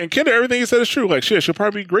 And Kinder, everything he said is true. Like, shit, she'll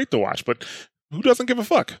probably be great to watch, but who doesn't give a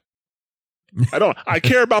fuck? I don't. I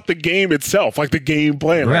care about the game itself, like the game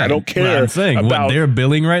plan. Right. Like, I don't care. What I'm saying, about what they're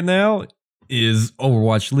billing right now is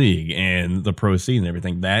Overwatch League and the pro scene and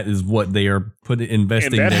everything. That is what they are investing their time and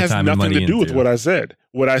money into. And that has nothing to do with what I said.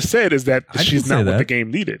 What I said is that she's not what the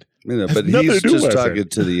game needed. But he's just talking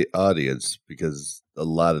to the audience because a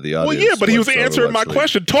lot of the audience. Well, yeah, but he was answering my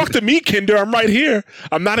question. Talk to me, Kinder. I'm right here.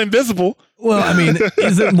 I'm not invisible. Well, I mean,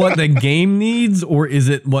 is it what the game needs or is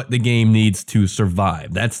it what the game needs to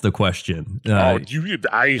survive? That's the question.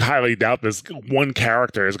 I highly doubt this one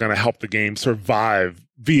character is going to help the game survive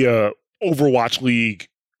via Overwatch League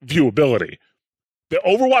viewability. The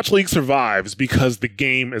Overwatch League survives because the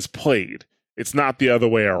game is played. It's not the other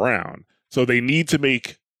way around. So they need to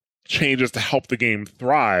make changes to help the game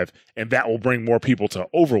thrive, and that will bring more people to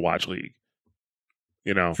Overwatch League.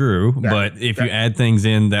 You know, True, but if you add things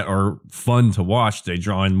in that are fun to watch, they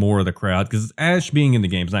draw in more of the crowd. Because Ash being in the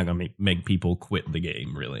game is not going to make people quit the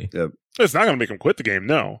game, really. Yep. It's not going to make them quit the game,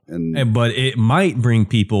 no. But it might bring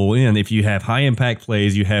people in if you have high impact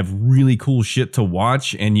plays, you have really cool shit to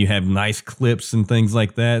watch, and you have nice clips and things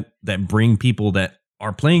like that that bring people that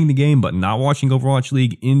are playing the game but not watching Overwatch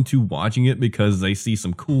League into watching it because they see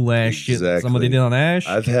some cool ass shit that somebody did on Ash.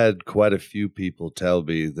 I've had quite a few people tell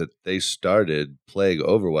me that they started playing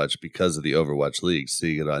Overwatch because of the Overwatch League,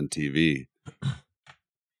 seeing it on TV.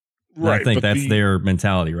 Right, I think that's their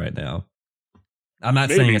mentality right now. I'm not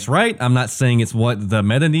saying it's right. I'm not saying it's what the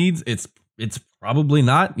meta needs. It's probably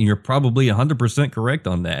not. You're probably 100% correct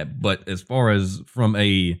on that. But as far as from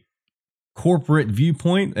a corporate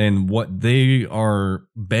viewpoint and what they are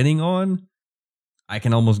betting on, I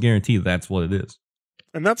can almost guarantee that's what it is.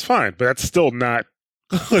 And that's fine, but that's still not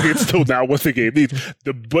it's still not what the game needs.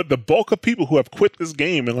 But the bulk of people who have quit this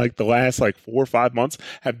game in like the last 4 or 5 months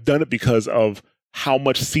have done it because of how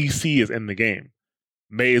much CC is in the game.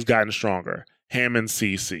 Mei has gotten stronger. Hammond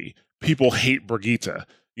CC. People hate Brigitte.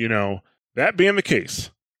 You know, that being the case,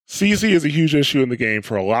 CC is a huge issue in the game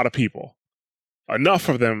for a lot of people. Enough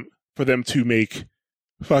of them for them to make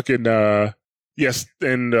fucking yes,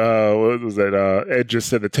 and what was that? Ed just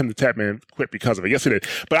said that Tim the Tatman quit because of it. Yes, he did.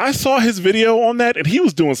 But I saw his video on that, and he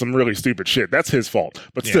was doing some really stupid shit. That's his fault.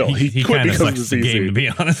 But still, he quit because of the game. To be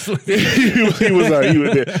honest with you,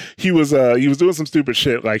 he was doing some stupid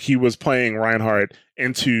shit. Like he was playing Reinhardt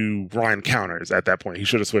into Ryan counters at that point. He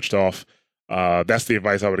should have switched off. That's the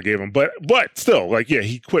advice I would have gave him. But still,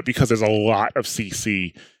 he quit because there's a lot of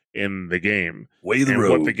CC in the game. Way the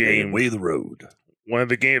road. One of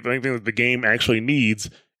the things that the game actually needs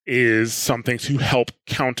is something to help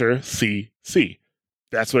counter CC.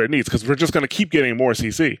 That's what it needs, because we're just going to keep getting more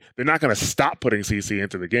CC. They're not going to stop putting CC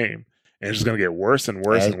into the game, and it's just going to get worse and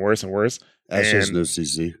worse and worse and worse. Ash has no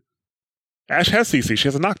CC. Ash has CC. She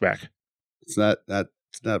has a knockback. It's not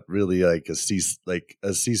really like a CC. Like a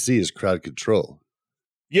CC is crowd control.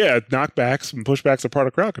 Yeah, knockbacks and pushbacks are part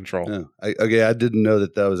of crowd control. Yeah. I didn't know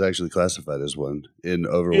that was actually classified as one in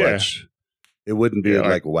Overwatch. Yeah. It wouldn't be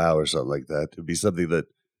like WoW or something like that. It'd be something that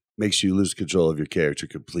makes you lose control of your character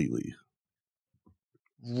completely.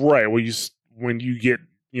 Right. Well, when you get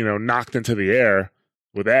knocked into the air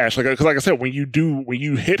with Ash, like I said, when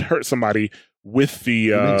you hurt somebody with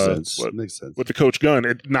the makes sense. With the coach gun,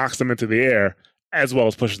 it knocks them into the air as well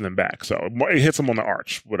as pushes them back. So it hits them on the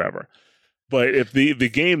arch, whatever. But if the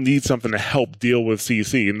game needs something to help deal with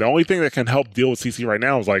CC, and the only thing that can help deal with CC right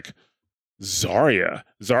now is like Zarya.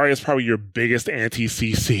 Zarya is probably your biggest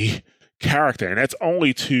anti-CC character, and that's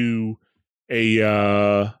only to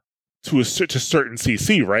certain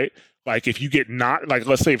CC, right? Like if you get knocked, like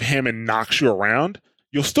let's say if Hammond knocks you around,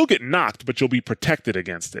 you'll still get knocked, but you'll be protected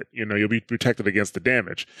against it. You'll be protected against the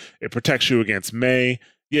damage. It protects you against Mei.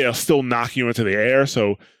 Yeah, it'll still knock you into the air,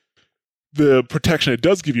 so the protection it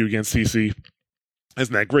does give you against CC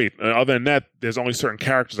isn't that great. Other than that, there's only certain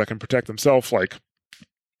characters that can protect themselves, like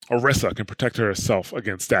Orisa can protect herself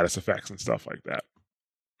against status effects and stuff like that.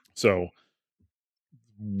 So,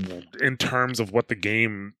 in terms of what the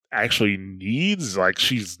game actually needs, like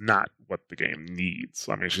she's not what the game needs.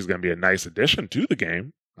 I mean, she's going to be a nice addition to the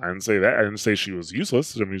game. I didn't say that. I didn't say she was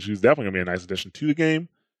useless. I mean, she's definitely going to be a nice addition to the game.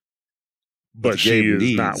 But she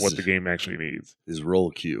is not what the game actually needs. Is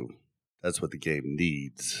role queue. That's what the game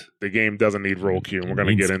needs. The game doesn't need role queue, and we're going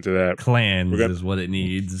to get into that. Clans is what it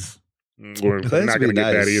needs. We're not going to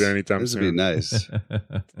get that either anytime soon. This would be nice.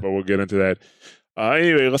 But we'll get into that.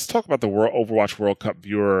 Anyway, let's talk about the Overwatch World Cup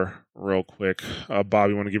viewer real quick.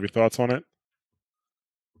 Bob, you want to give your thoughts on it?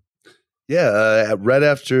 Yeah, right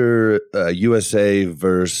after USA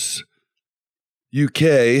versus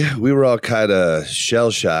UK, we were all kind of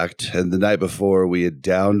shell-shocked, and the night before we had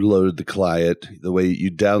downloaded the client. The way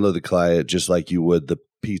you download the client, just like you would the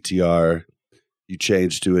PTR, you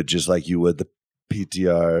change to it just like you would the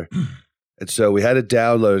PTR. And so we had it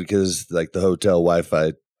downloaded because like the hotel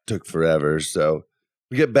Wi-Fi took forever. So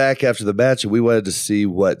we get back after the match, and we wanted to see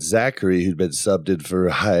what Zachary, who'd been subbed in for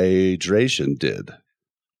Hydration, did.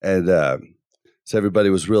 And so everybody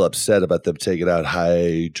was real upset about them taking out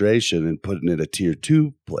Hydration and putting in a tier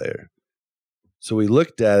 2 player. So we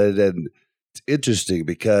looked at it, and it's interesting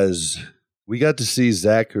because we got to see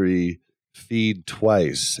Zachary feed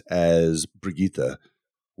twice as Brigitte,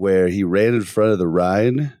 where he ran in front of the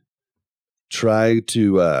Rhine, trying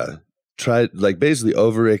to basically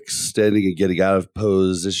overextending and getting out of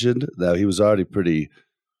position. Now, he was already pretty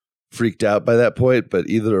freaked out by that point, but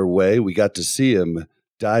either way, we got to see him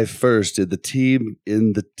die first in the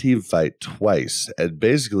team fight twice, and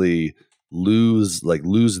basically lose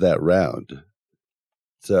that round.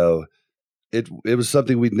 So it was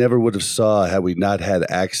something we never would have saw had we not had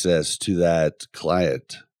access to that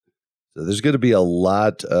client. So there's going to be a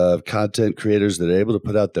lot of content creators that are able to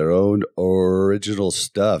put out their own original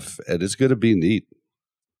stuff, and it's going to be neat.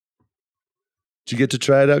 Did you get to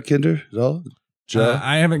try it out, Kinder, at all? Joe?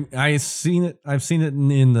 I haven't. I've seen it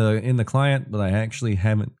in the client, but I actually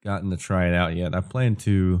haven't gotten to try it out yet. I plan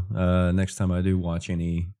to next time I do watch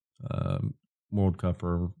any World Cup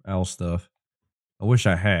or OWL stuff. I wish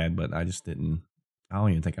I had, but I just didn't. I don't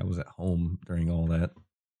even think I was at home during all that.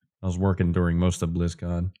 I was working during most of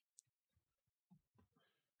BlizzCon.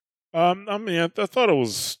 I mean, I thought it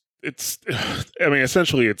was. I mean,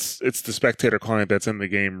 essentially, it's the spectator client that's in the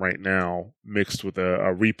game right now, mixed with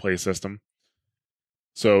a replay system.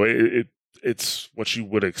 So it's what you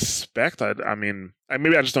would expect. I mean,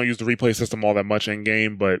 maybe I just don't use the replay system all that much in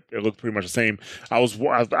game, but it looked pretty much the same. I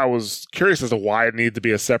was curious as to why it needed to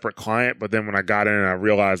be a separate client, but then when I got in, I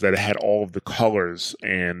realized that it had all of the colors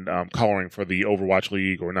and coloring for the Overwatch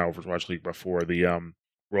League, or not Overwatch League, but for the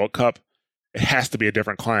World Cup. It has to be a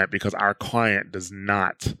different client because our client does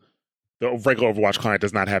not. The regular Overwatch client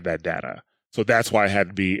does not have that data. So that's why it had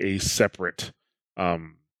to be a separate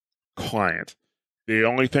client. The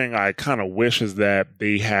only thing I kind of wish is that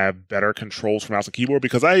they have better controls for mouse and keyboard,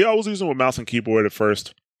 because I was using with mouse and keyboard at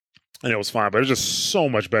first, and it was fine, but it's just so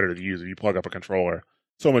much better to use if you plug up a controller.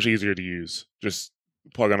 So much easier to use. Just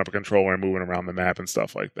plugging up a controller and moving around the map and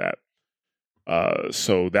stuff like that.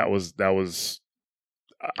 So that was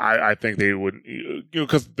I think they would,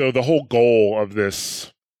 because the whole goal of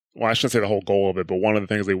this, well, I shouldn't say the whole goal of it, but one of the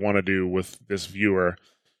things they want to do with this viewer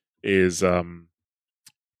is,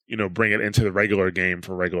 bring it into the regular game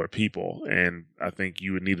for regular people. And I think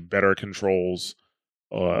you would need better controls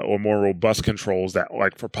or more robust controls that,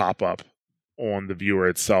 like, for pop-up on the viewer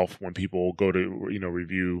itself when people go to,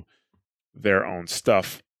 review their own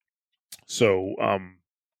stuff. So,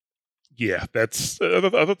 yeah, I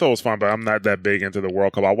thought that was fun, but I'm not that big into the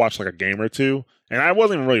World Cup. I watched like a game or two, and I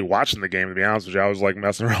wasn't even really watching the game, to be honest with you. I was like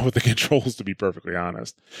messing around with the controls, to be perfectly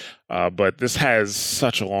honest. But this has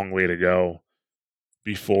such a long way to go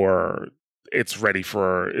before it's ready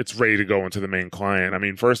to go into the main client. I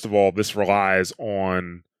mean, first of all, this relies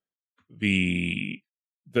on it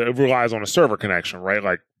relies on a server connection, right?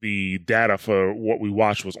 Like the data for what we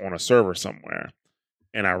watched was on a server somewhere.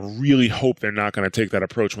 And I really hope they're not going to take that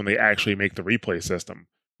approach when they actually make the replay system,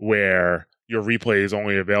 where your replay is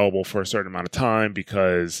only available for a certain amount of time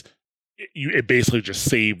because it basically just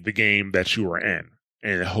saved the game that you were in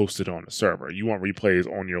and it hosted on the server. You want replays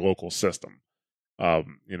on your local system.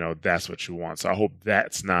 That's what you want. So I hope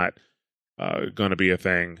that's not going to be a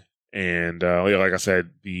thing. And like I said,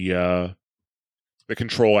 the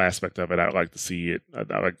control aspect of it, I'd like to see it. I'd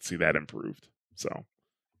like to see that improved. So.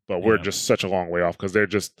 But we're just such a long way off because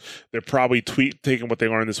they're probably taking what they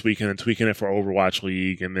learned this weekend and tweaking it for Overwatch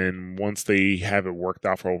League, and then once they have it worked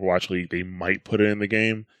out for Overwatch League, they might put it in the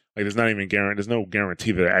game. Like there's no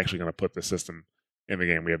guarantee that they're actually going to put the system in the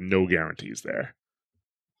game. We have no guarantees there.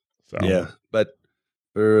 So yeah, but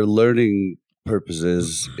for learning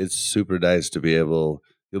purposes, it's super nice to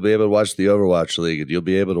you'll be able to watch the Overwatch League, and you'll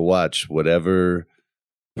be able to watch whatever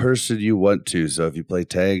person you want to. So if you play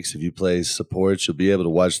tanks, if you play supports, you'll be able to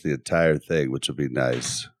watch the entire thing, which will be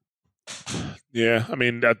nice. Yeah, I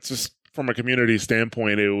mean, that's just from a community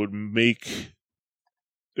standpoint, it would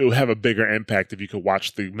have a bigger impact if you could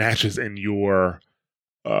watch the matches in your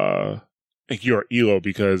elo,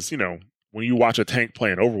 because when you watch a tank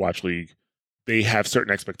play in Overwatch League, they have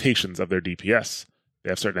certain expectations of their DPS. They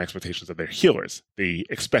have certain expectations of their healers. They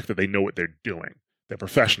expect that they know what they're doing. They're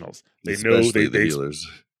professionals. They Especially know the healers.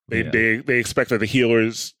 They expect that the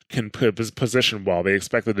healers can position well. They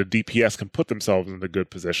expect that the DPS can put themselves into good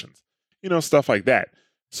positions. Stuff like that.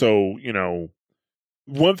 So,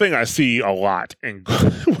 one thing I see a lot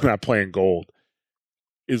when I play in Gold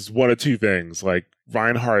is one of two things. Like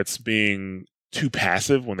Reinhardt's being too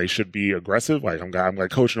passive when they should be aggressive. Like I'm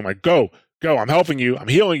like coaching them, like, go, I'm helping you, I'm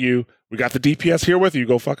healing you. We got the DPS here with you.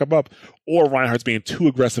 Go fuck them up. Or Reinhardt's being too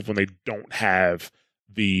aggressive when they don't have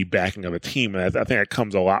the backing of a team. And I think that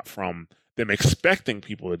comes a lot from them expecting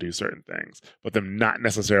people to do certain things, but them not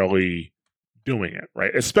necessarily doing it,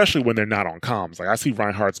 right? Especially when they're not on comms. Like I see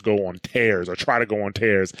Reinhardt's go on tears or try to go on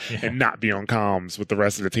tears and not be on comms with the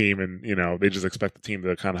rest of the team. And, they just expect the team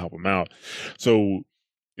to kind of help them out. So,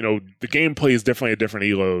 the gameplay is definitely a different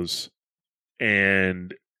elos,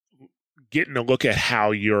 and getting a look at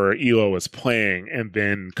how your elo is playing and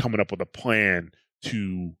then coming up with a plan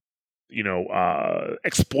to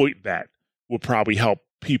exploit that will probably help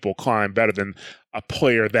people climb better than a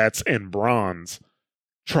player that's in bronze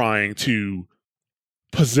trying to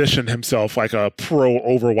position himself like a pro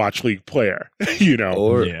Overwatch League player,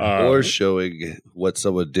 or showing what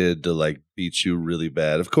someone did to like beat you really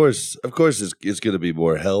bad. Of course, it's going to be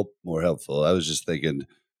more helpful. I was just thinking,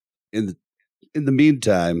 in the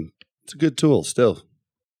meantime, it's a good tool still.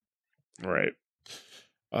 Right.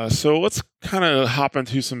 So let's kind of hop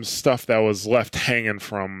into some stuff that was left hanging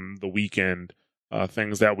from the weekend.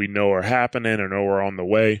 Things that we know are happening or know are on the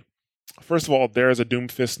way. First of all, there is a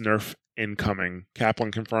Doomfist nerf incoming.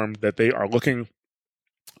 Kaplan confirmed that they are looking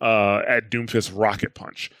at Doomfist Rocket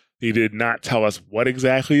Punch. He did not tell us what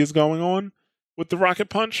exactly is going on with the Rocket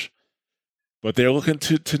Punch, but they're looking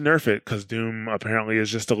to nerf it because Doom apparently is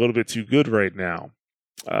just a little bit too good right now.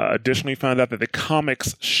 Additionally, found out that the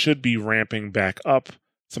comics should be ramping back up.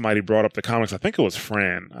 Somebody brought up the comics. I think it was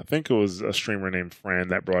Fran. I think it was a streamer named Fran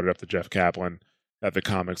that brought it up to Jeff Kaplan that the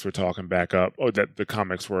comics were talking back up, or that the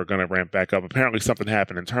comics were going to ramp back up. Apparently something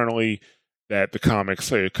happened internally that the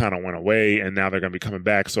comics kind of went away, and now they're going to be coming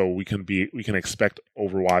back. So we can expect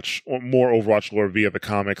Overwatch or more Overwatch lore via the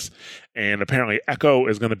comics. And apparently Echo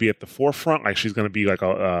is going to be at the forefront. Like she's going to be like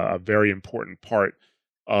a very important part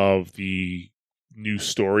of the new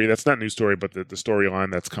story. That's not new story, but the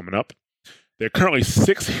storyline that's coming up. There are currently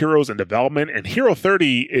 6 heroes in development, and Hero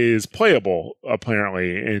 30 is playable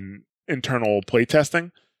apparently in internal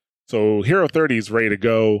playtesting. So Hero 30 is ready to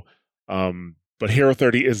go, but Hero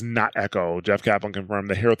 30 is not Echo. Jeff Kaplan confirmed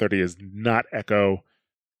that Hero 30 is not Echo.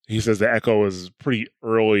 He says that Echo is pretty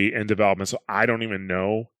early in development, so I don't even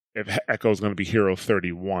know if Echo is going to be Hero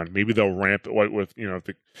 31. Maybe they'll ramp it with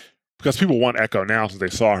because people want Echo now since they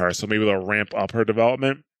saw her, so maybe they'll ramp up her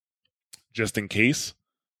development just in case.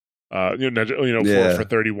 For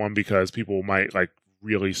 31, because people might like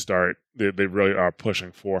really start. They really are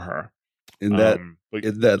pushing for her. In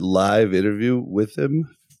that live interview with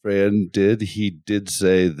him, Fran did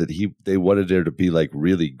say that they wanted her to be like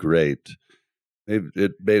really great.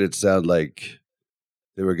 It made it sound like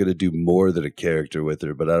they were going to do more than a character with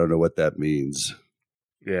her, but I don't know what that means.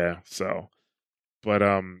 Yeah. So, but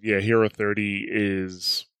Hero 30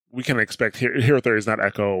 is. We can expect Hero 30 is not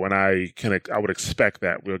Echo, and I would expect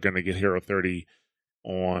that we're going to get Hero 30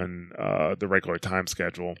 on the regular time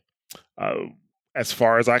schedule. As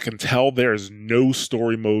far as I can tell, there's no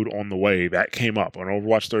story mode on the way. That came up. An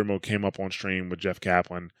Overwatch story mode came up on stream with Jeff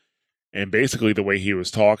Kaplan, and basically the way he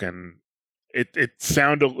was talking, it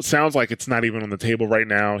sounds like it's not even on the table right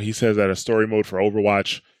now. He says that a story mode for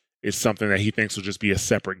Overwatch is something that he thinks will just be a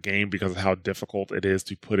separate game because of how difficult it is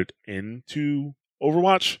to put it into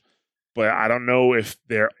Overwatch, but I don't know if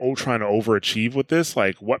they're trying to overachieve with this.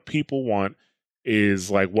 Like what people want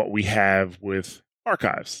is like what we have with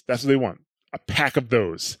Archives. That's what they want. A pack of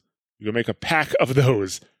those. You can make a pack of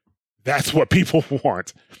those. That's what people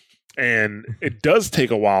want. And it does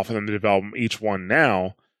take a while for them to develop each one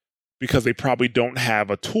now because they probably don't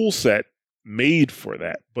have a tool set made for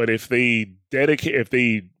that. But if they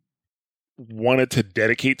wanted to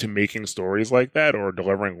dedicate to making stories like that or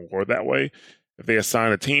delivering lore that way, if they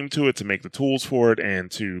assign a team to it to make the tools for it and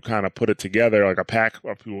to kind of put it together like a pack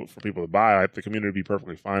for people to buy, the community would be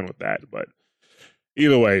perfectly fine with that. But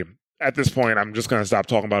either way, at this point, I'm just going to stop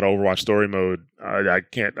talking about Overwatch story mode.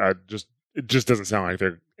 It just doesn't sound like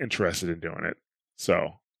they're interested in doing it.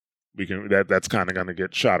 So that's kind of going to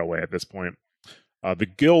get shot away at this point. The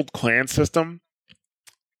guild clan system,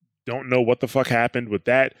 don't know what the fuck happened with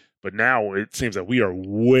that, but now it seems that we are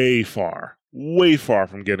way far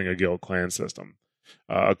from getting a guild clan system.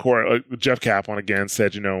 Jeff Kaplan again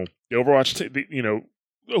said, the Overwatch,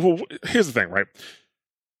 here's the thing, right?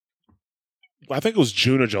 I think it was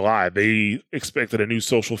June or July. They expected a new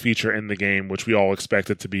social feature in the game, which we all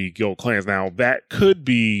expected to be guild clans. Now we could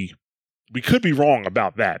be wrong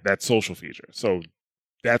about that social feature. So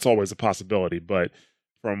that's always a possibility. But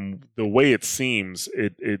from the way it seems,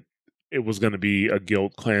 it was going to be a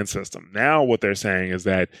guild clan system. Now what they're saying is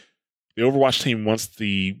that the Overwatch team wants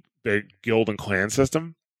the guild and clan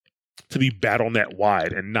system to be BattleNet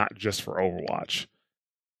wide and not just for Overwatch.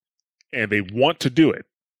 And they want to do it,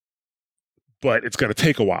 but it's going to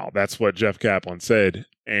take a while. That's what Jeff Kaplan said.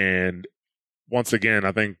 And once again,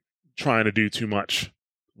 I think trying to do too much.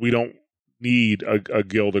 We don't need a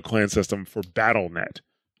guild or clan system for BattleNet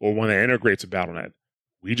or one that integrates with BattleNet.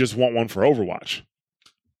 We just want one for Overwatch.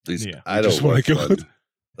 I don't want one.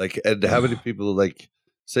 Like, and how many people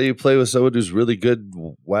say you play with someone who's really good,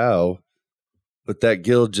 WoW, but that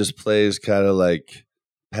guild just plays kind of like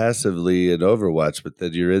passively in Overwatch, but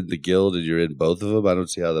then you're in the guild and you're in both of them. I don't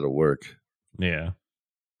see how that'll work. Yeah.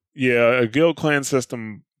 Yeah, a guild clan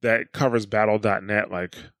system that covers battle.net,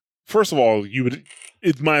 like, first of all,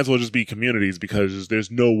 it might as well just be communities because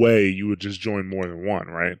there's no way you would just join more than one,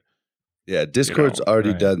 right? Yeah, Discord's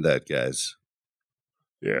already done that, guys.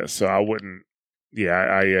 Yeah, so I wouldn't.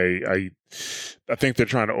 Yeah, I think they're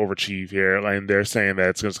trying to overachieve here, and they're saying that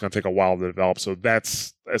it's going to take a while to develop. So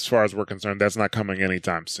that's, as far as we're concerned, that's not coming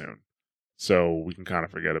anytime soon. So we can kind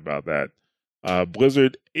of forget about that.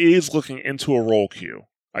 Blizzard is looking into a role queue.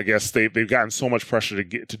 I guess they've gotten so much pressure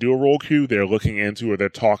to do a role queue. They're looking into, or they're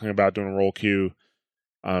talking about doing a role queue.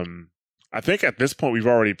 I think at this point we've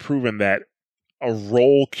already proven that a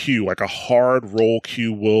role queue, like a hard role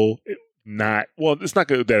queue, will not. Well, it's not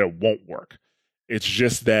good that it won't work. It's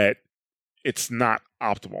just that it's not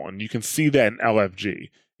optimal, and you can see that in LFG.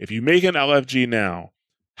 If you make an LFG now,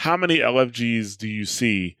 how many LFGs do you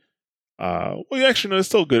see? Well, actually, no, there's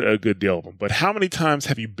still a good deal of them. But how many times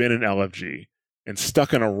have you been in LFG and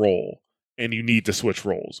stuck in a role, and you need to switch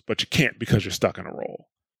roles, but you can't because you're stuck in a role?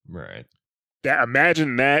 Right.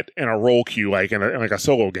 Imagine that in a role queue, like in a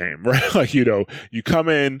solo game, right? Like, you come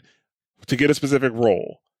in to get a specific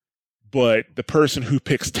role, but the person who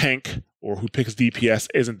picks tank or who picks DPS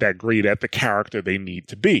isn't that great at the character they need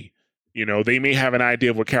to be. They may have an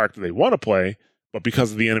idea of what character they want to play, but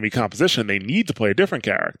because of the enemy composition, they need to play a different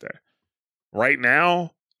character. Right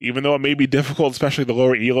now, even though it may be difficult, especially the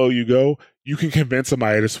lower elo you go, you can convince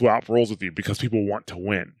somebody to swap roles with you because people want to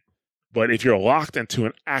win. But if you're locked into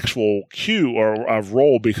an actual queue or a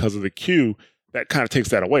role because of the queue, that kind of takes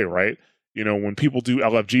that away, right? When people do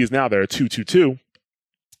LFGs now, they're 2-2-2.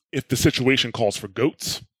 If the situation calls for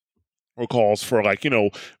goats or calls for, like, remember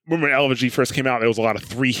when LFG first came out, there was a lot of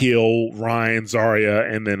 3-heal, Ryan,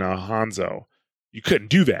 Zarya, and then Hanzo. You couldn't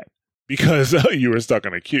do that because you were stuck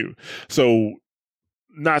in a queue. So,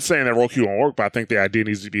 not saying that role queue won't work, but I think the idea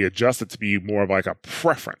needs to be adjusted to be more of like a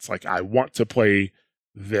preference. Like, I want to play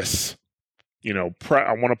this, I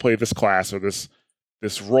want to play this class or this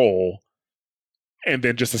role, and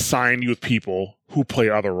then just assign you with people who play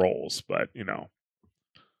other roles. But,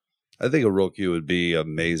 I think a role queue would be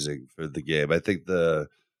amazing for the game. I think the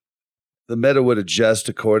meta would adjust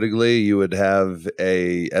accordingly. You would have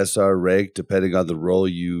a SR rank depending on the role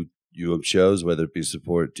you chose, whether it be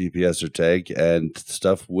support, DPS, or tank, and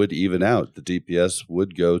stuff would even out. The DPS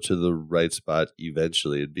would go to the right spot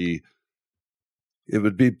eventually. It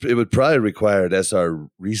would probably require an SR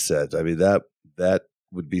reset. I mean, that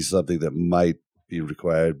would be something that might be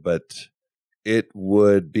required, but it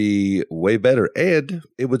would be way better, and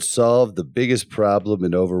it would solve the biggest problem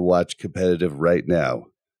in Overwatch competitive right now.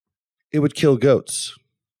 It would kill goats.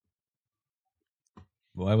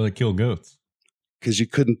 Why would it kill goats? Because you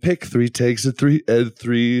couldn't pick 3 tanks and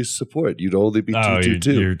three support. You'd only be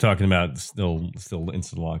 2-2-2. You're talking about still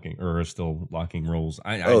instant locking or still locking roles.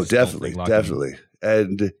 Definitely.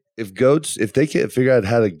 And if they can't figure out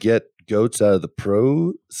how to get goats out of the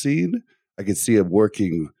pro scene, I could see them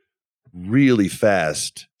working really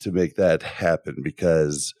fast to make that happen,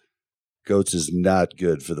 because goats is not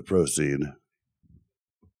good for the pro scene.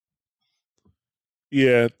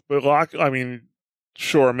 Yeah, but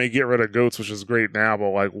sure, it may get rid of goats, which is great now,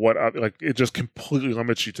 but it just completely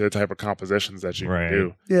limits you to the type of compositions that you can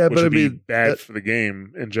do. Yeah, which would be bad for the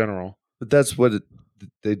game in general. But that's what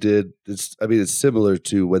they did. It's similar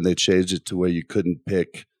to when they changed it to where you couldn't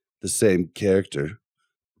pick the same character.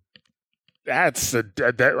 That's a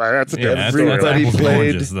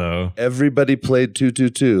everybody played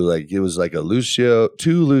 2-2-2. Like, it was like a Lucio,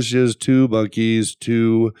 2 Lucios, 2 monkeys,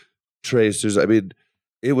 2 tracers. I mean,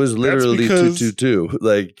 it was literally 2-2-2.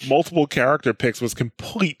 Like, multiple character picks was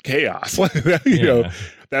complete chaos.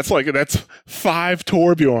 That's 5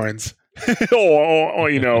 Torbjorns. or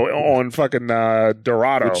on fucking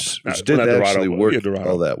Dorado, which didn't actually work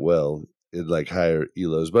all that well in like higher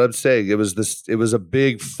elos. But I'm saying it was a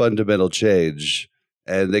big fundamental change,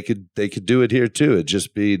 and they could do it here too. It'd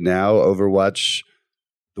just be now Overwatch,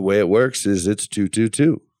 the way it works is it's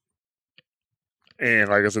 2-2-2. And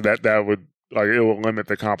like I said, that would, like, it will limit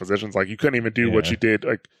the compositions. Like, you couldn't even do what you did.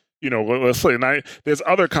 Like, let's say there's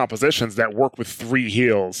other compositions that work with 3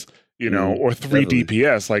 heals, or 3 definitely.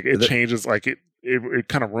 DPS. Like, it changes. Like, it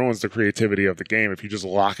kind of ruins the creativity of the game if you just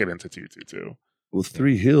lock it into 2-2-2. Well,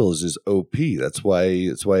 3 heals is OP. That's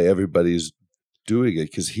why everybody's doing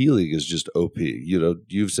it, because healing is just OP.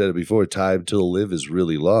 You've said it before. Time to live is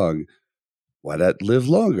really long. Why not live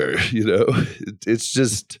longer? It's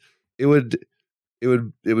just it would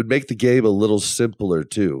make the game a little simpler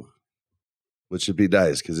too, which would be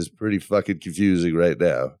nice, because it's pretty fucking confusing right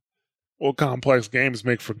now. Well, complex games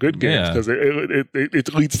make for good games, because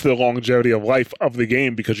it leads to the longevity of life of the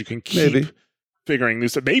game, because you can keep figuring new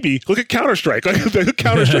stuff. Maybe look at Counter-Strike. Like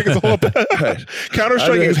Counter-Strike is all about. Right.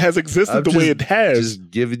 Counter-Strike has existed the way it has. Just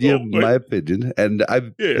giving you my opinion, and I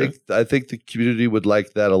think the community would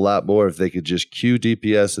like that a lot more if they could just queue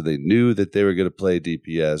DPS and they knew that they were going to play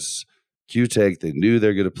DPS. Queue tank, they knew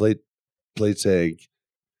they're going to play tank.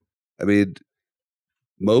 I mean,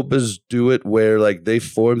 MOBAs do it where like they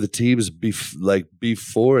form the teams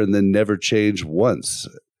before and then never change once.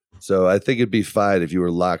 So I think it'd be fine if you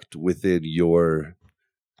were locked within your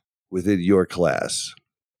class.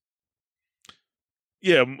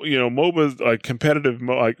 Yeah, MOBAs like competitive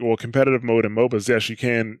mode in MOBAs. Yes, you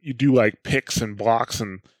do like picks and blocks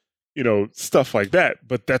and stuff like that.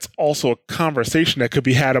 But that's also a conversation that could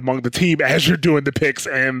be had among the team as you're doing the picks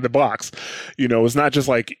and the blocks. It's not just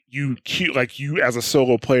like you as a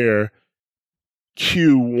solo player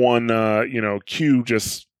queue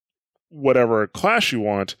just whatever class you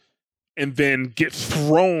want. And then get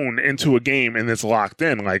thrown into a game and it's locked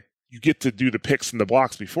in. Like you get to do the picks and the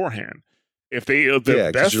blocks beforehand. If the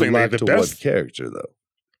best thing, the best one character though.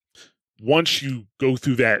 Once you go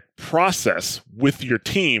through that process with your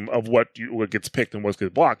team of what gets picked and what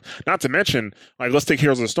gets blocked. Not to mention, like let's take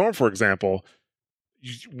Heroes of the Storm for example.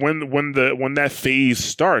 When that phase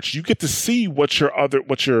starts, you get to see what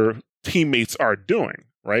your teammates are doing.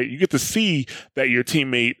 Right, you get to see that your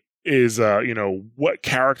teammate is what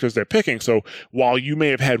characters they're picking. So while you may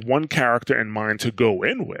have had one character in mind to go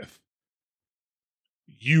in with,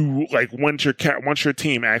 you like once your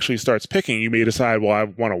team actually starts picking, you may decide, well, I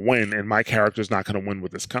want to win, and my character's not going to win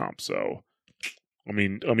with this comp. So let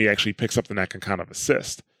me actually pick something that can kind of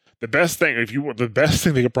assist. The best thing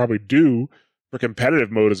they could probably do for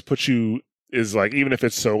competitive mode is like even if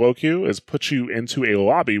it's solo queue, is put you into a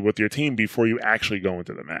lobby with your team before you actually go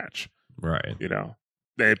into the match. Right.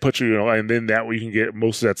 They put you, and then that way you can get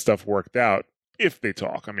most of that stuff worked out if they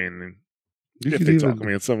talk. I mean, it's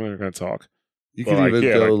something they're going to talk. You could even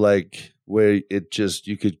go like where it just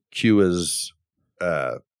you could queue as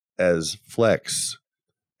flex,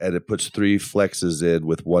 and it puts 3 flexes in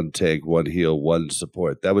with 1 tank, 1 heal, 1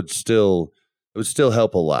 support. It would still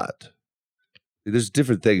help a lot. There's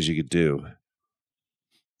different things you could do.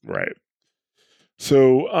 Right.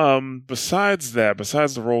 So besides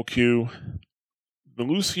the role queue, the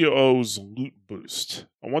Lucio O's loot boost.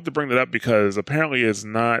 I want to bring that up because apparently it's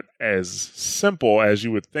not as simple as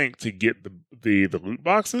you would think to get the loot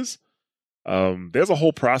boxes. There's a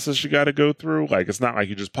whole process you got to go through. Like it's not like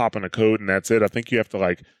you just pop in a code and that's it. I think you have to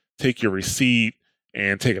like take your receipt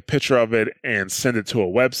and take a picture of it and send it to a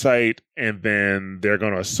website, and then they're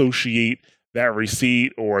going to associate that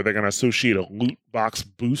receipt, or they're going to associate a loot box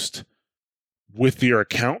boost with your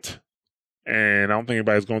account. And I don't think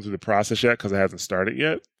anybody's going through the process yet because it hasn't started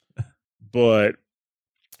yet. But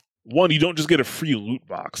one, you don't just get a free loot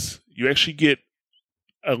box. You actually get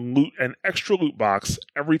an extra loot box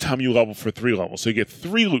every time you level for 3 levels. So you get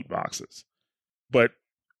 3 loot boxes, but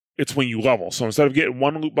it's when you level. So instead of getting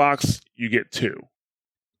 1 loot box, you get 2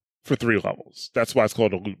 for 3 levels. That's why it's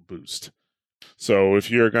called a loot boost. So if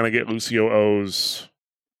you're going to get Lucio O's,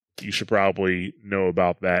 you should probably know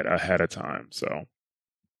about that ahead of time. So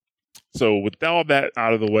with all that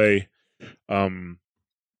out of the way, you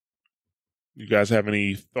guys have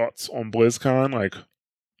any thoughts on BlizzCon? Like,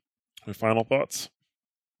 your final thoughts?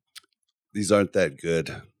 These aren't that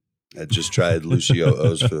good. I just tried Lucio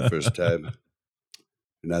O's for the first time. They're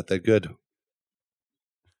not that good.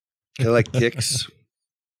 I like kicks.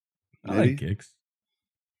 I like kicks.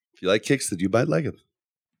 If you like kicks, then you might like them.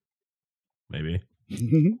 Maybe.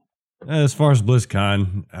 As far as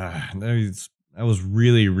BlizzCon, I was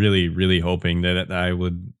really, really, really hoping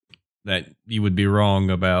that you would be wrong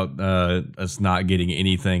about us not getting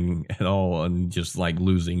anything at all and just like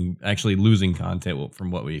losing content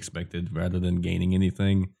from what we expected rather than gaining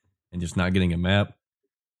anything and just not getting a map.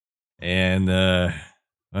 And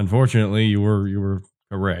unfortunately, you were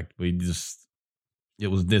correct. It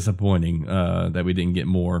was disappointing that we didn't get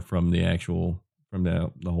more from the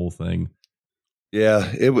whole thing.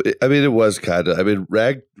 Yeah, it was kind of.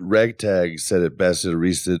 Ragtag said it best in a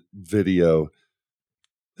recent video.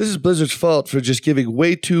 This is Blizzard's fault for just giving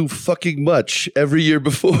way too fucking much every year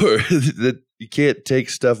before. That you can't take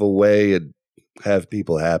stuff away and have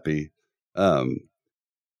people happy.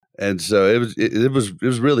 And so it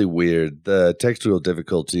was really weird. The textual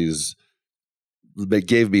difficulties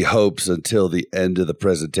gave me hopes until the end of the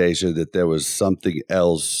presentation that there was something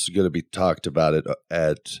else going to be talked about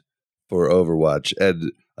for Overwatch.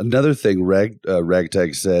 And another thing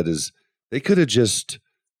Ragtag said is they could have just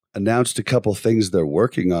announced a couple things they're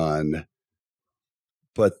working on,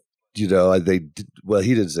 but well,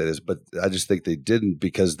 he didn't say this, but I just think they didn't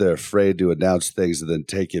because they're afraid to announce things and then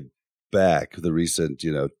take it back. The recent,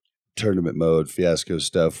 tournament mode fiasco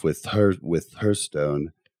stuff with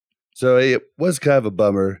Hearthstone. So it was kind of a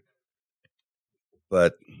bummer,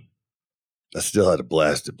 but I still had a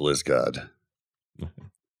blast at BlizzCon.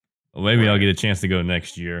 Well, maybe I'll get a chance to go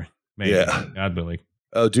next year. Maybe. Yeah. God willing.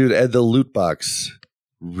 Oh, dude, and the loot box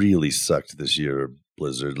really sucked this year,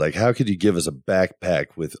 Blizzard. Like, how could you give us a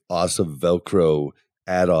backpack with awesome Velcro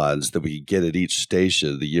add-ons that we could get at each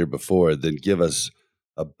station the year before, then give us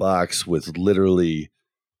a box with literally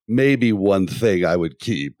maybe one thing I would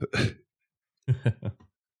keep? It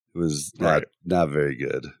was not very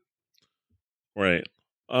good. Right.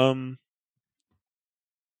 The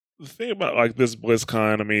thing about like this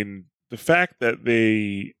BlizzCon, I mean, the fact that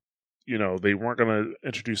they weren't going to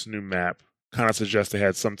introduce a new map kind of suggests they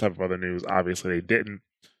had some type of other news. Obviously, they didn't.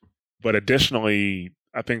 But additionally,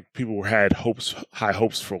 I think people had high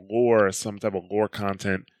hopes for lore, some type of lore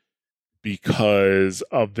content, because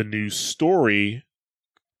of the new story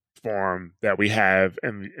form that we have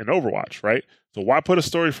in Overwatch, right? So why put a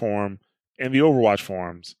story form in the Overwatch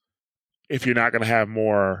forms if you're not going to have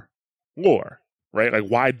more lore, right? Like,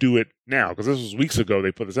 why do it now? Because this was weeks ago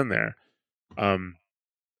they put this in there.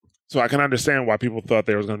 So I can understand why people thought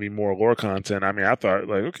there was going to be more lore content. I mean, I thought,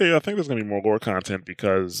 like, okay, I think there's going to be more lore content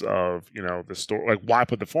because of, the story. Like, why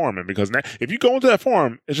put the forum in? Because now, if you go into that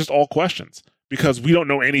forum, it's just all questions. Because we don't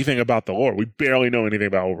know anything about the lore. We barely know anything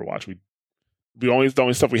about Overwatch. The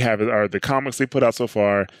only stuff we have are the comics they put out so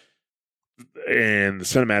far, and the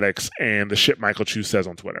cinematics, and the shit Michael Chu says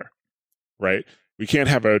on Twitter, right? We can't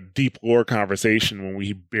have a deep lore conversation when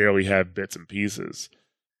we barely have bits and pieces.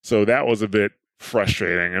 So that was a bit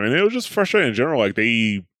frustrating. I mean, it was just frustrating in general. Like,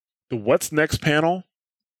 the What's Next panel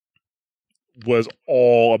was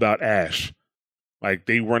all about Ashe. Like,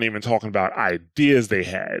 they weren't even talking about ideas they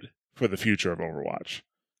had for the future of Overwatch.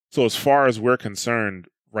 So as far as we're concerned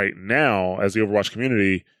right now, as the Overwatch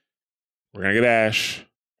community, we're going to get Ashe.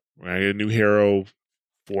 We're going to get a new hero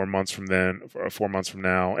 4 months from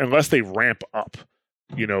now, unless they ramp up,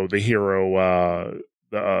 the hero,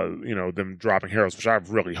 them dropping heroes, which I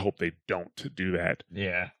really hope they don't do that.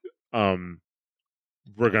 Yeah.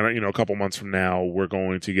 We're gonna, a couple months from now, we're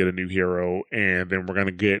going to get a new hero, and then we're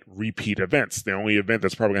gonna get repeat events. The only event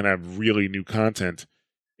that's probably gonna have really new content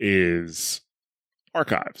is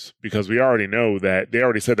Archives, because we already know that they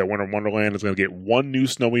already said that Winter Wonderland is gonna get one new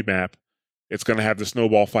snowy map. It's gonna have the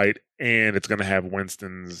snowball fight, and it's gonna have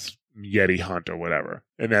Winston's Yeti hunt or whatever,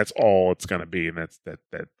 and that's all it's gonna be, and that's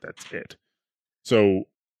it. So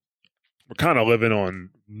we're kind of living on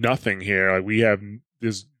nothing here. Like, we have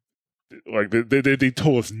this, like they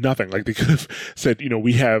told us nothing. Like, they could have said,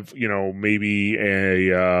 we have, maybe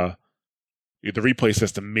the replay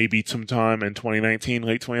system maybe sometime in 2019,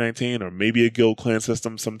 late 2019, or maybe a guild clan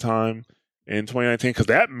system sometime in 2019, because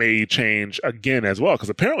that may change again as well. Because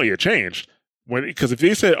apparently it changed because if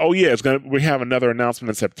they said, oh yeah, we have another announcement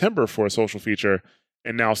in September for a social feature,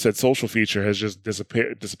 and now said social feature has just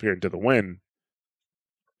disappeared into the wind.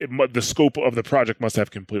 The scope of the project must have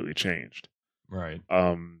completely changed. Right.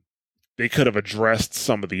 They could have addressed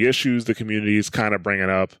some of the issues the community is kind of bringing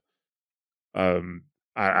up. I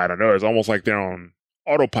don't know. It's almost like they're on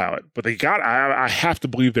autopilot, but I have to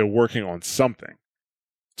believe they're working on something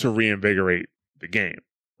to reinvigorate the game,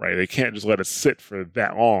 right? They can't just let it sit for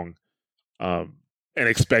that long and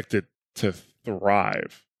expect it to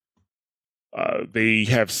thrive. They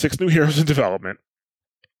have 6 new heroes in development,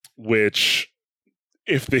 which,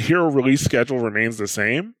 if the hero release schedule remains the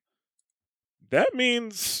same, that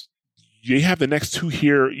means you have the next 2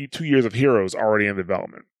 years of heroes already in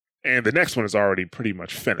development, and the next one is already pretty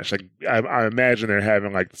much finished. Like, I imagine they're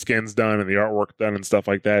having like the skins done and the artwork done and stuff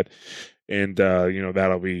like that, and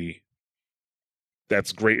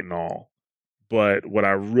that's great and all. But what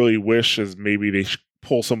I really wish is maybe they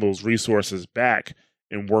pull some of those resources back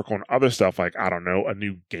and work on other stuff, like, I don't know, a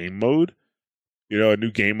new game mode. A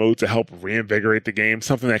new game mode to help reinvigorate the game,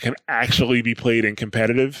 something that can actually be played in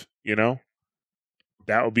competitive,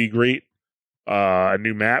 that would be great. A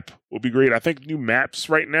new map would be great. I think new maps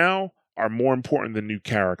right now are more important than new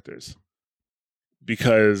characters,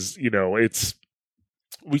 because,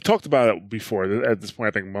 we talked about it before at this point,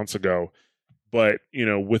 I think months ago, but,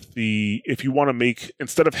 if you want to make,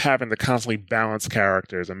 instead of having to constantly balance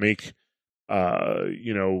characters and make,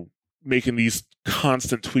 making these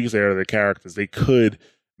constant tweaks out of the characters, they could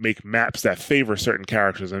make maps that favor certain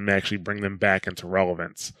characters and actually bring them back into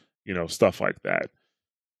relevance, stuff like that.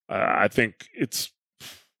 I think it's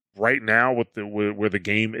right now with where the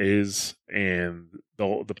game is and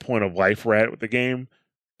the point of life we're at with the game,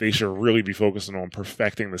 they should really be focusing on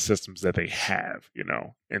perfecting the systems that they have,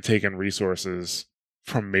 and taking resources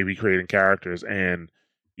from maybe creating characters and,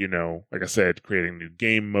 like I said, creating new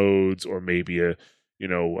game modes or maybe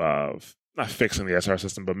not fixing the SR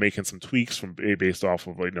system, but making some tweaks based off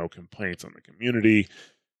of complaints on the community,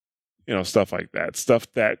 stuff like that,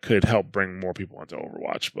 stuff that could help bring more people into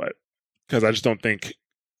Overwatch. But because I just don't think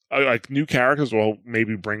like new characters will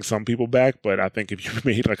maybe bring some people back, but I think if you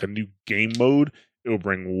made like a new game mode, it will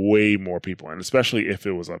bring way more people in, especially if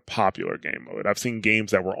it was a popular game mode. I've seen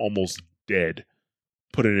games that were almost dead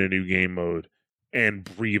put in a new game mode and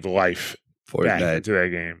breathe life back into that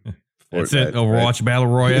game. That's it. Overwatch Battle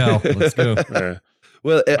Royale. Let's go. Yeah.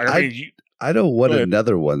 Well, I don't want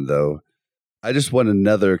another one, though. I just want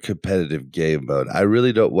another competitive game mode. I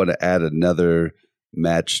really don't want to add another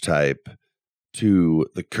match type to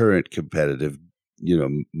the current competitive,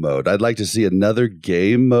 mode. I'd like to see another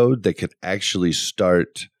game mode that could actually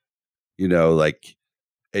start, like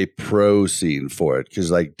a pro scene for it.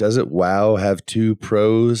 Because, like, doesn't WoW have 2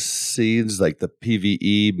 pro scenes, like the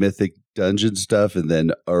PvE Mythic Dungeon stuff and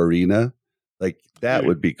then Arena? Like, that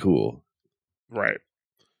would be cool. Right.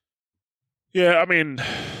 Yeah, I mean,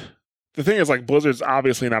 the thing is, like, Blizzard's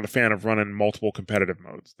obviously not a fan of running multiple competitive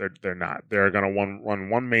modes. They're not. They're going to run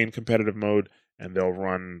one main competitive mode, and they'll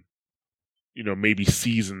run, maybe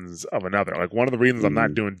seasons of another. Like, one of the reasons I'm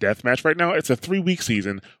not doing Deathmatch right now, it's a 3-week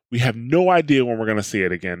season. We have no idea when we're going to see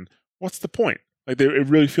it again. What's the point? Like, it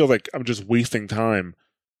really feels like I'm just wasting time,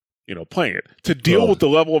 playing it. To deal with the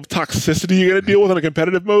level of toxicity you're going to deal with in a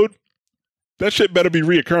competitive mode, that shit better be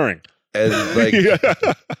reoccurring. And, like,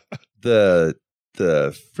 the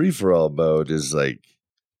free-for-all mode is, like,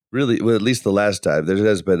 really, well, at least the last time. There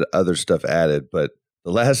has been other stuff added, but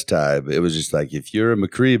the last time, it was just like, if you're a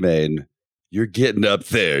McCree main, you're getting up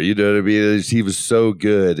there. You know what I mean? He was so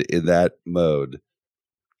good in that mode.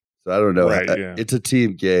 So I don't know. Right, yeah. It's a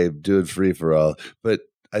team game doing free-for-all, but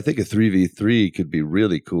I think a 3v3 could be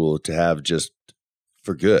really cool to have just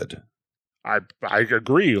for good. I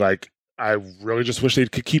agree. Like, I really just wish they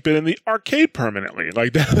could keep it in the arcade permanently.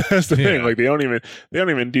 Like, that's the thing. Like, they don't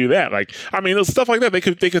even do that. Like, I mean, stuff like that. They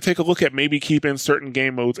could take a look at maybe keeping certain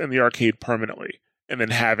game modes in the arcade permanently, and then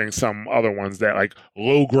having some other ones that, like,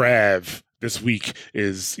 low grav this week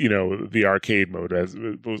is the arcade mode, as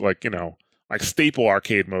it was like like staple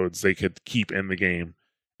arcade modes they could keep in the game,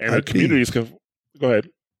 and the communities could go ahead.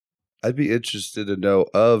 I'd be interested to know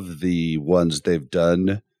of the ones they've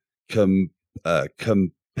done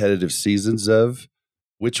competitive seasons of,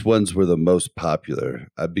 which ones were the most popular.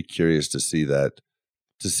 I'd be curious to see that,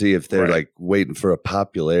 to see if they're like waiting for a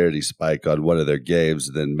popularity spike on one of their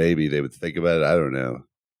games, then maybe they would think about it. I don't know.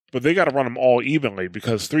 But they got to run them all evenly,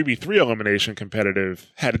 because 3v3 elimination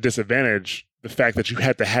competitive had a disadvantage, the fact that you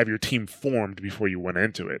had to have your team formed before you went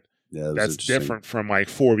into it. Yeah, that's different from like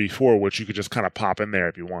 4v4, which you could just kind of pop in there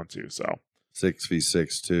if you want to. So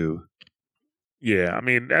 6v6 too. Yeah, I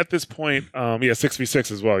mean, at this point,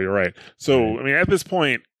 6v6 as well. You're right. So, I mean, at this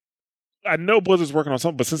point, I know Blizzard's working on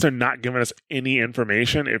something, but since they're not giving us any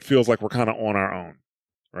information, it feels like we're kind of on our own,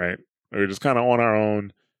 right? We're just kind of on our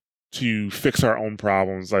own to fix our own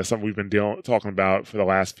problems, like something we've been talking about for the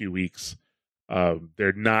last few weeks.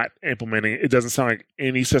 They're not implementing. It doesn't sound like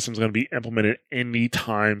any system's going to be implemented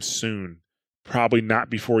anytime soon. Probably not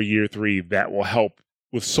before year 3. That will help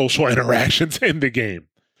with social interactions in the game.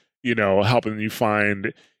 Helping you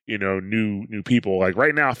find new people. Like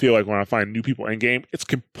right now, I feel like when I find new people in game, it's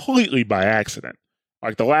completely by accident.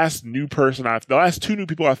 Like the last 2 new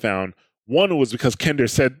people I found, one was because Kender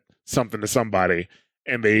said something to somebody,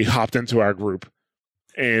 and they hopped into our group,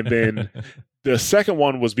 and then. The second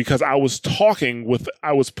one was because I was playing with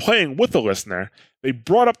a listener. They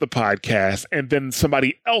brought up the podcast, and then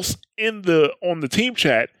somebody else on the team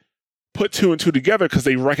chat put 2 and 2 together because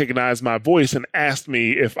they recognized my voice and asked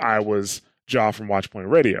me if I was Ja from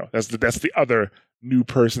Watchpoint Radio. That's the other new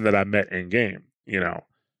person that I met in game. Yeah,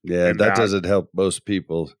 and that doesn't help most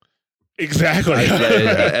people. Exactly.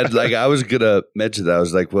 And like I was gonna mention that, I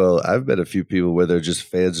was like, well, I've met a few people where they're just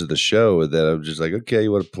fans of the show, and then I'm just like, okay,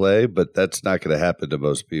 you want to play, but that's not going to happen to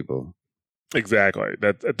most people. Exactly.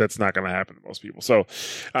 That's not going to happen to most people. So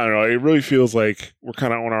I don't know. It really feels like we're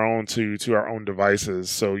kind of on our own to our own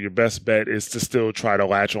devices. So your best bet is to still try to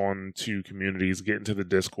latch on to communities, get into the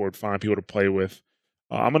Discord, find people to play with.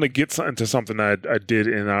 I'm going to get into something I did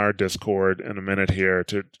in our Discord in a minute here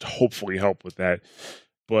to hopefully help with that.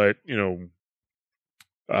 But, don't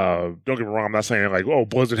get me wrong, I'm not saying like, oh,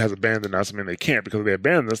 Blizzard has abandoned us. I mean, they can't, because if they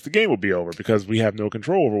abandon us, the game will be over, because we have no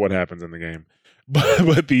control over what happens in the game.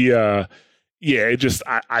 But it just,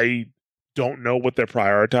 I don't know what they're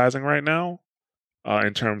prioritizing right now.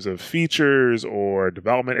 in terms of features or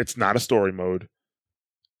development. It's not a story mode.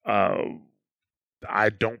 I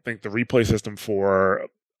don't think the replay system for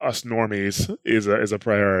us normies is a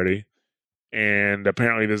priority. And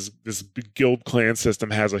apparently this guild clan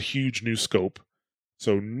system has a huge new scope.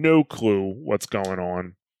 So no clue what's going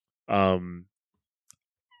on.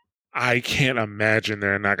 I can't imagine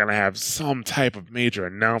they're not going to have some type of major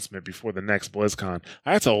announcement before the next BlizzCon.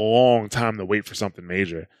 That's a long time to wait for something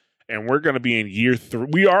major. And we're going to be in year 3.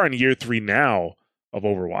 We are in year 3 now of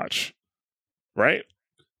Overwatch, right?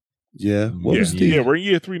 Yeah. We're in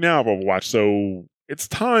year 3 now of Overwatch. So it's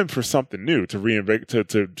time for something new to reinvent,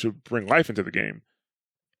 to bring life into the game.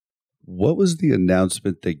 What was the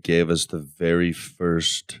announcement they gave us the very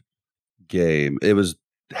first game? It was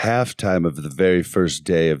halftime of the very first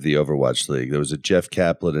day of the Overwatch League. There was a Jeff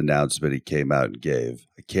Kaplan announcement he came out and gave.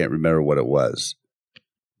 I can't remember what it was.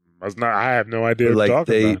 I have no idea what you're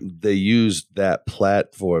talking about. They used that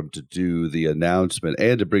platform to do the announcement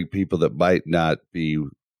and to bring people that might not be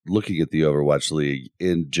looking at the Overwatch League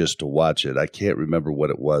in just to watch it. I can't remember what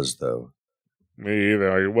it was though. Me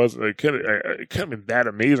either. It couldn't have been that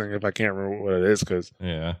amazing if I can't remember what it is. Because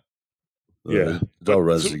it all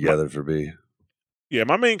runs together for me. Yeah,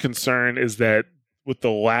 my main concern is that with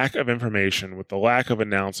the lack of information, with the lack of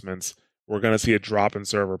announcements, we're going to see a drop in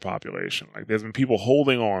server population. Like there's been people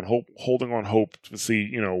holding on hope to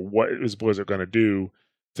see, what is Blizzard going to do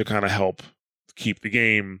to kind of help keep the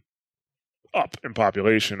game up in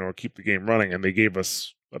population or keep the game running. And they gave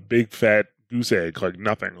us a big fat goose egg, like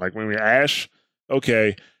nothing. Like when we Ashe,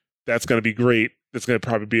 okay, that's going to be great. It's going to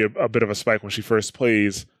probably be a bit of a spike when she first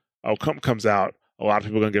plays. Comes out. A lot of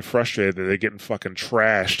people are going to get frustrated that they're getting fucking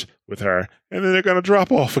trashed with her, and then they're going to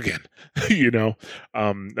drop off again. A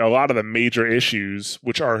lot of the major issues,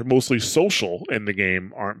 which are mostly social in the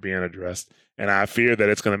game, aren't being addressed, and I fear that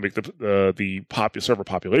it's going to make the server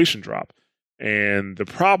population drop. And the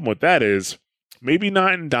problem with that is maybe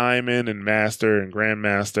not in Diamond and Master and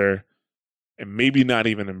Grandmaster, and maybe not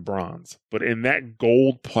even in Bronze, but in that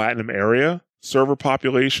Gold Platinum area, server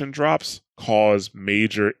population drops cause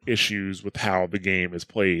major issues with how the game is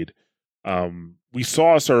played. We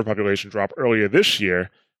saw a server population drop earlier this year,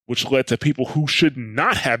 which led to people who should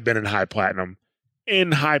not have been in high platinum.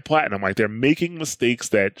 Like they're making mistakes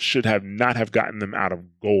that should not have gotten them out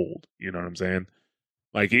of gold. You know what I'm saying?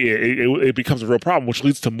 Like it becomes a real problem, which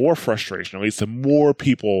leads to more frustration. It leads to more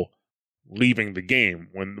people leaving the game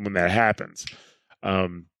when that happens.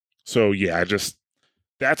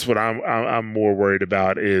 That's what I'm more worried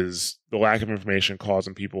about, is the lack of information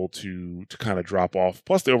causing people to kind of drop off.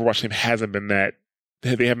 Plus, the Overwatch team hasn't been they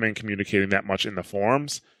haven't been communicating that much in the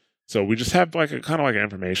forums, so we just have like an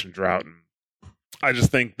information drought. And I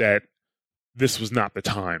just think that this was not the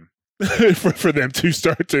time for them to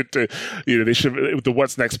start to they should, with the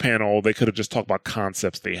What's Next panel, they could have just talked about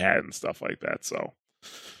concepts they had and stuff like that. So.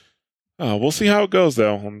 We'll see how it goes,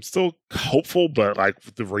 though. I'm still hopeful, but like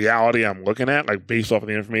the reality I'm looking at, like based off of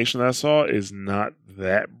the information that I saw, is not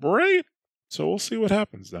that bright. So we'll see what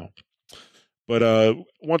happens, though. But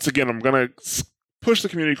once again, I'm gonna push the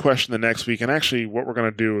community question the next week, and actually, what we're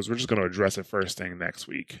gonna do is we're just gonna address it first thing next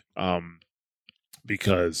week,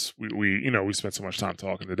 because we spent so much time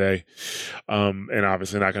talking today, and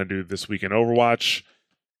obviously not gonna do this week in Overwatch,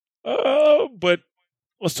 but.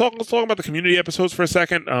 Let's talk about the community episodes for a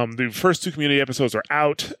second. The first 2 community episodes are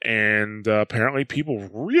out, and apparently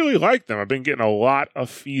people really like them. I've been getting a lot of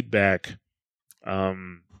feedback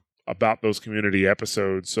about those community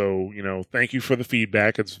episodes. So, thank you for the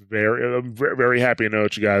feedback. It's I'm very happy to know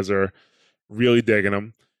that you guys are really digging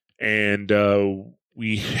them. And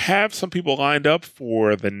we have some people lined up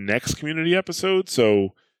for the next community episode.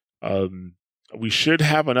 So we should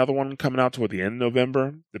have another one coming out toward the end of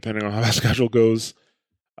November, depending on how that schedule goes.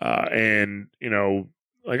 And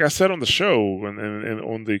like I said on the show and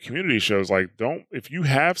on the community shows, like, if you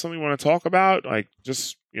have something you want to talk about, like,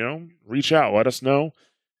 just, reach out, let us know,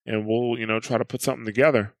 and we'll, try to put something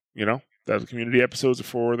together, that the community episodes are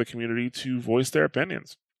for the community to voice their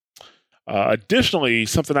opinions. Additionally,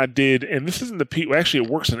 something I did, and this isn't actually it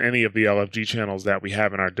works in any of the LFG channels that we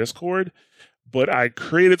have in our Discord, but I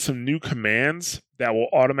created some new commands that will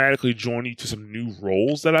automatically join you to some new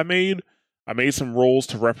roles that I made. I made some roles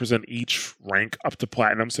to represent each rank up to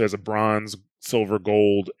platinum. So there's a bronze, silver,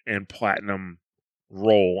 gold, and platinum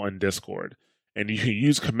role in Discord. And you can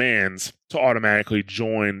use commands to automatically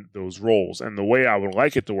join those roles. And the way I would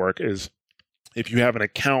like it to work is if you have an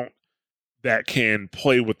account that can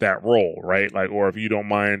play with that role, right? Like, or if you don't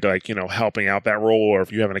mind, like, helping out that role, or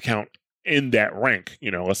if you have an account in that rank.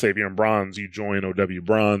 Let's say if you're in bronze, you join OW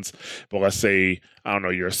bronze, but let's say, I don't know,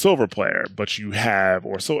 you're a silver player, but you have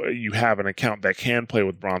an account that can play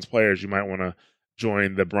with bronze players. You might want to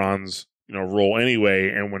join the bronze, role anyway.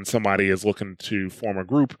 And when somebody is looking to form a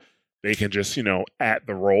group, they can just, at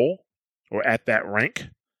the role or at that rank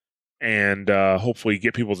and hopefully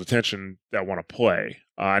get people's attention that want to play.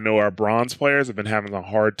 I know our bronze players have been having a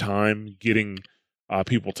hard time getting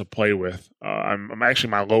people to play with. I'm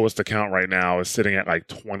actually, my lowest account right now is sitting at like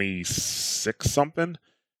 26 something,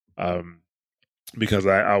 because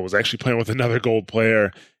I was actually playing with another gold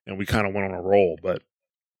player and we kind of went on a roll. But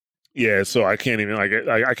yeah, so I can't even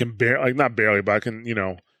I can not barely, but I can,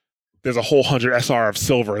 there's a whole 100 SR of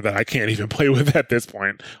silver that I can't even play with at this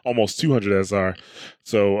point, almost 200 SR.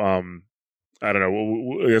 So I don't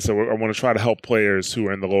know. I guess I want to try to help players who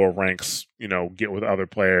are in the lower ranks, get with other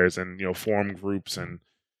players and, form groups and,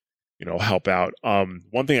 help out.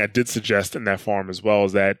 One thing I did suggest in that forum as well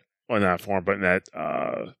is that, or not forum, but in that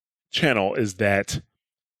channel, is that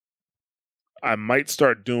I might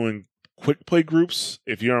start doing quick play groups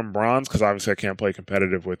if you're in bronze, because obviously I can't play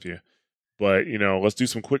competitive with you. But, let's do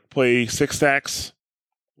some quick play 6 stacks.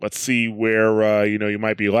 Let's see where, you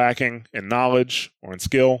might be lacking in knowledge or in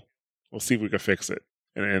skill. We'll see if we can fix it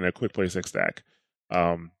in a quick play 6 stack.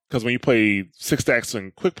 Because when you play 6 stacks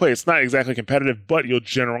in quick play, it's not exactly competitive, but you'll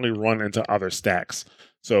generally run into other stacks.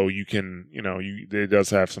 So you can, it does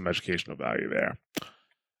have some educational value there.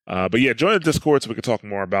 But yeah, join the Discord so we can talk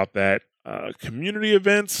more about that. Community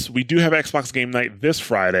events. We do have Xbox Game Night this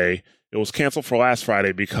Friday. It was canceled for last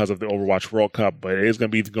Friday because of the Overwatch World Cup, but it is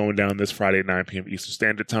going to be going down this Friday at 9 p.m. Eastern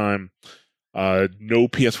Standard Time. No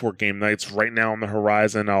PS4 game nights right now on the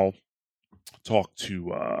horizon. I'll talk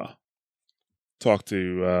to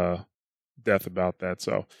Death about that.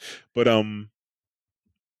 So, but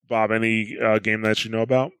Bob, any game nights you know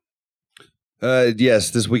about?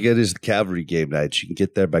 Yes, this weekend is the Cavalry game night. You can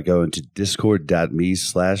get there by going to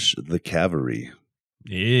discord.me/thecavalry.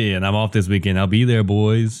 Yeah, and I'm off this weekend. I'll be there,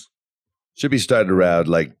 boys. Should be starting around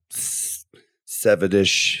like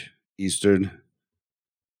 7-ish Eastern.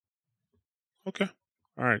 Okay.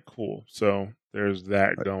 All right, cool. So there's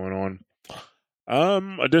that going on.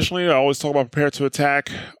 Additionally, I always talk about Prepare to Attack.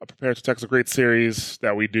 Prepare to Attack is a great series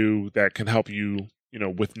that we do that can help you,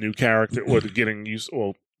 with new character or getting used,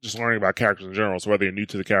 well, just learning about characters in general. So whether you're new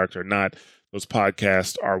to the character or not, those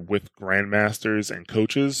podcasts are with grandmasters and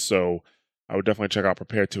coaches. So I would definitely check out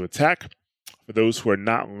Prepare to Attack. For those who are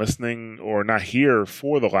not listening or not here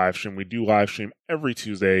for the live stream, we do live stream every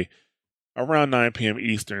Tuesday around 9 p.m.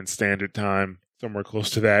 Eastern Standard Time, somewhere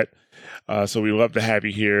close to that. So we love to have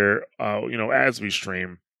you here, as we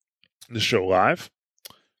stream the show live.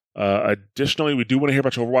 Additionally, we do want to hear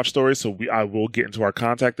about your Overwatch stories, so I will get into our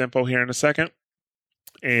contact info here in a second.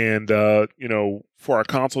 And, for our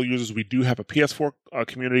console users, we do have a PS4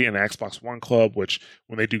 community and an Xbox One club, which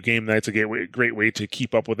when they do game nights, a great way to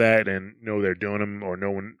keep up with that and know they're doing them or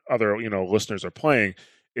know when other, listeners are playing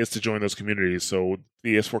is to join those communities. So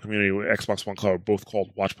the PS4 community and Xbox One club are both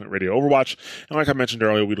called Watchpoint Radio Overwatch. And like I mentioned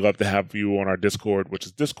earlier, we'd love to have you on our Discord, which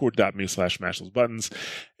is discord.me/mashthosebuttons.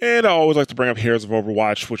 And I always like to bring up Heroes of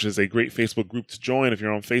Overwatch, which is a great Facebook group to join if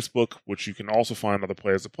you're on Facebook, which you can also find other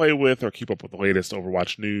players to play with or keep up with the latest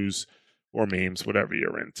Overwatch news or memes, whatever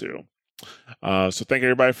you're into. So thank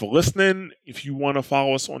everybody for listening. If you want to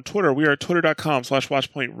follow us on Twitter, we are at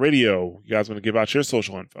twitter.com/watchpointradio. You guys want to give out your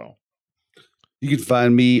social info? You can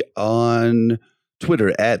find me on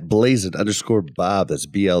Twitter at Blazin_Bob. That's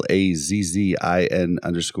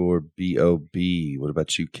BLAZZIN_BOB. What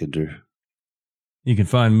about you, Kinder? You can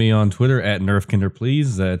find me on Twitter at NerfKinder,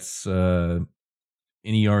 please. That's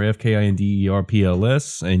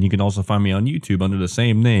NERFKINDERPLS. And you can also find me on YouTube under the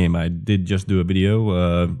same name. I did just do a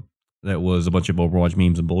video that was a bunch of Overwatch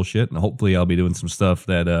memes and bullshit. And hopefully I'll be doing some stuff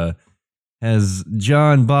that has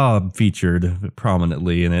John Bob featured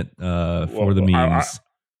prominently in it for the memes.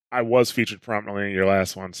 I was featured prominently in your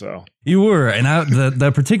last one, so you were, and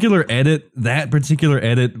that particular edit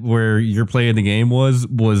where you're playing the game was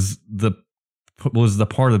the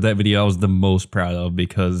part of that video I was the most proud of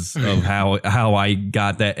because of how I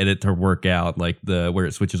got that edit to work out, like where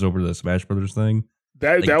it switches over to the Smash Brothers thing.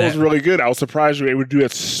 That was really good. I was surprised you were able to do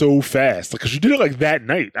that so fast because you did it like that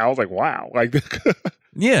night. I was like, wow, like.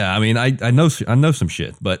 Yeah, I mean, I know some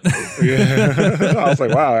shit, but yeah, I was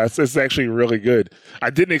like, wow, it's actually really good. I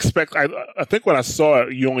didn't expect. I think when I saw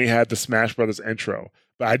it, you only had the Smash Brothers intro,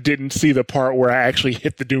 but I didn't see the part where I actually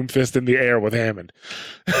hit the Doom Fist in the air with Hammond.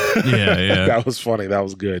 Yeah. That was funny. That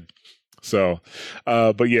was good. So,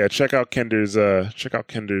 but yeah, check out Kender's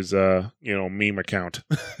meme account.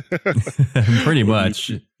 Pretty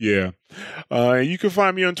much. Yeah. You can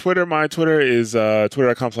find me on Twitter. My Twitter is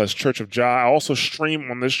twitter.com/Church of Ja. I also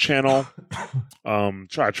stream on this channel.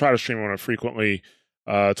 Try to stream on it frequently.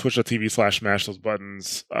 Twitch.tv/Mash Those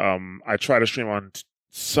Buttons. I try to stream on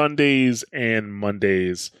Sundays and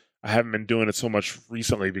Mondays. I haven't been doing it so much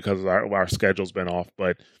recently because our schedule's been off,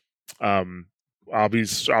 but I'll be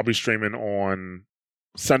streaming on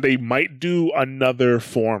Sunday. Might do another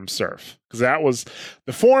forum surf because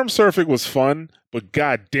the forum surfing was fun, but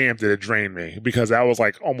goddamn did it drain me because that was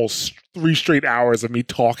like almost 3 straight hours of me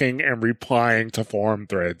talking and replying to forum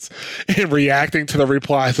threads and reacting to the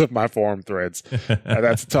replies of my forum threads.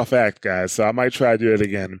 That's a tough act, guys. So I might try to do it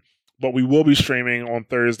again. But we will be streaming on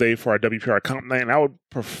Thursday for our WPR Comp Night, and I would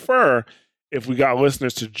prefer if we got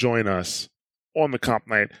listeners to join us on the Comp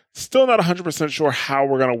Night. Still not 100% sure how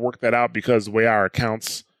we're going to work that out because the way our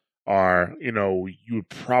accounts are, you would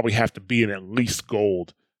probably have to be in at least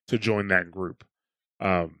gold to join that group.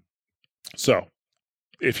 So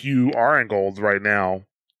if you are in gold right now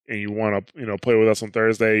and you want to, play with us on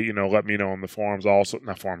Thursday, let me know on the forums.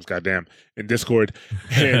 Not forums, goddamn, in Discord.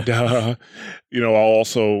 And, I'll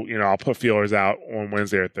also, I'll put feelers out on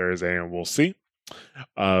Wednesday or Thursday and we'll see.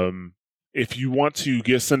 If you want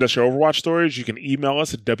to send us your Overwatch stories, you can email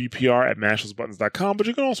us at wpr@mashthosebuttons.com, but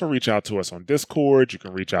you can also reach out to us on Discord. You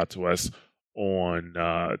can reach out to us on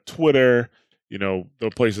Twitter. The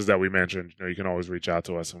places that we mentioned, you can always reach out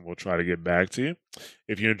to us and we'll try to get back to you.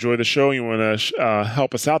 If you enjoy the show and you want to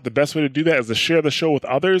help us out, the best way to do that is to share the show with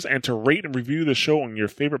others and to rate and review the show on your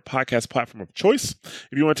favorite podcast platform of choice.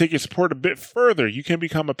 If you want to take your support a bit further, you can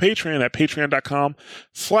become a Patreon at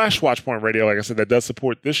patreon.com/WatchPointRadio. Like I said, that does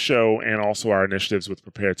support this show and also our initiatives with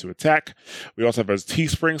Prepare to Attack. We also have a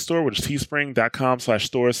Teespring store, which is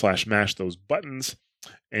teespring.com/store/mashthosebuttons.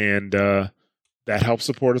 And, that helps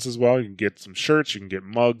support us as well. You can get some shirts, you can get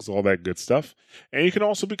mugs, all that good stuff. And you can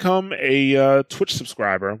also become a Twitch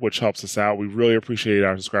subscriber, which helps us out. We really appreciate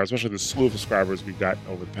our subscribers, especially the slew of subscribers we've gotten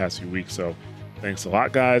over the past few weeks. So thanks a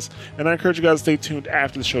lot, guys. And I encourage you guys to stay tuned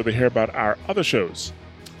after the show to hear about our other shows.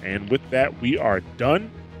 And with that, we are done.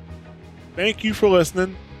 Thank you for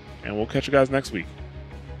listening, and we'll catch you guys next week.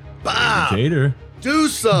 Bob! Gator. Do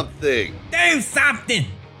something! Do something!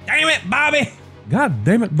 Damn it, Bobby! God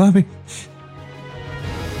damn it, Bobby.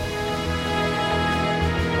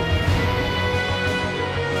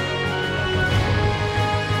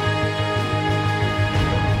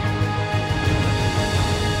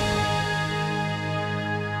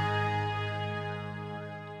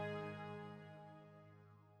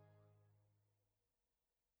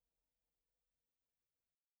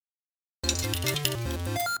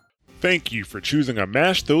 Thank you for choosing a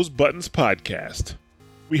Mash Those Buttons podcast.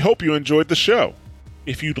 We hope you enjoyed the show.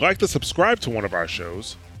 If you'd like to subscribe to one of our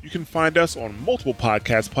shows, you can find us on multiple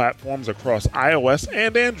podcast platforms across iOS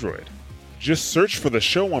and Android. Just search for the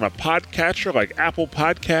show on a podcatcher like Apple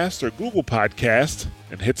Podcasts or Google Podcasts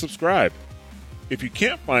and hit subscribe. If you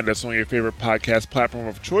can't find us on your favorite podcast platform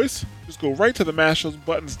of choice, just go right to the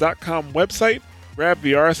mashthosebuttons.com website, grab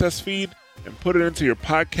the RSS feed, and put it into your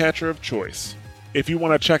podcatcher of choice. If you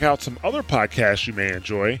want to check out some other podcasts you may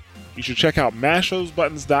enjoy, you should check out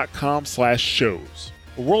mashthosebuttons.com/shows.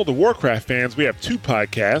 For World of Warcraft fans, we have 2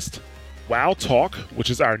 podcasts, WoW Talk, which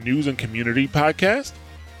is our news and community podcast,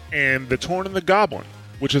 and The Torn and the Goblin,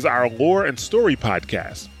 which is our lore and story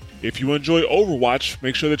podcast. If you enjoy Overwatch,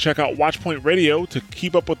 make sure to check out Watchpoint Radio to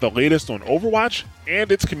keep up with the latest on Overwatch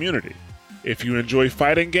and its community. If you enjoy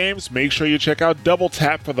fighting games, make sure you check out Double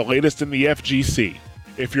Tap for the latest in the FGC.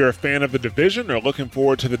 If you're a fan of The Division or looking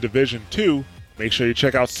forward to The Division 2, make sure you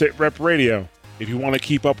check out SitRep Radio. If you want to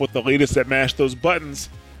keep up with the latest at Mash Those Buttons,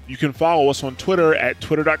 you can follow us on Twitter at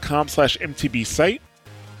twitter.com/MTBsite,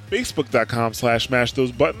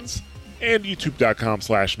 facebook.com/MashThoseButtons, and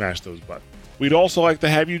youtube.com/MashThoseButtons. We'd also like to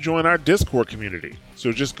have you join our Discord community.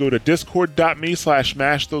 So just go to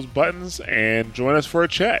discord.me/mashthosebuttons and join us for a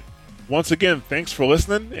chat. Once again, thanks for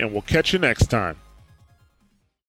listening, and we'll catch you next time.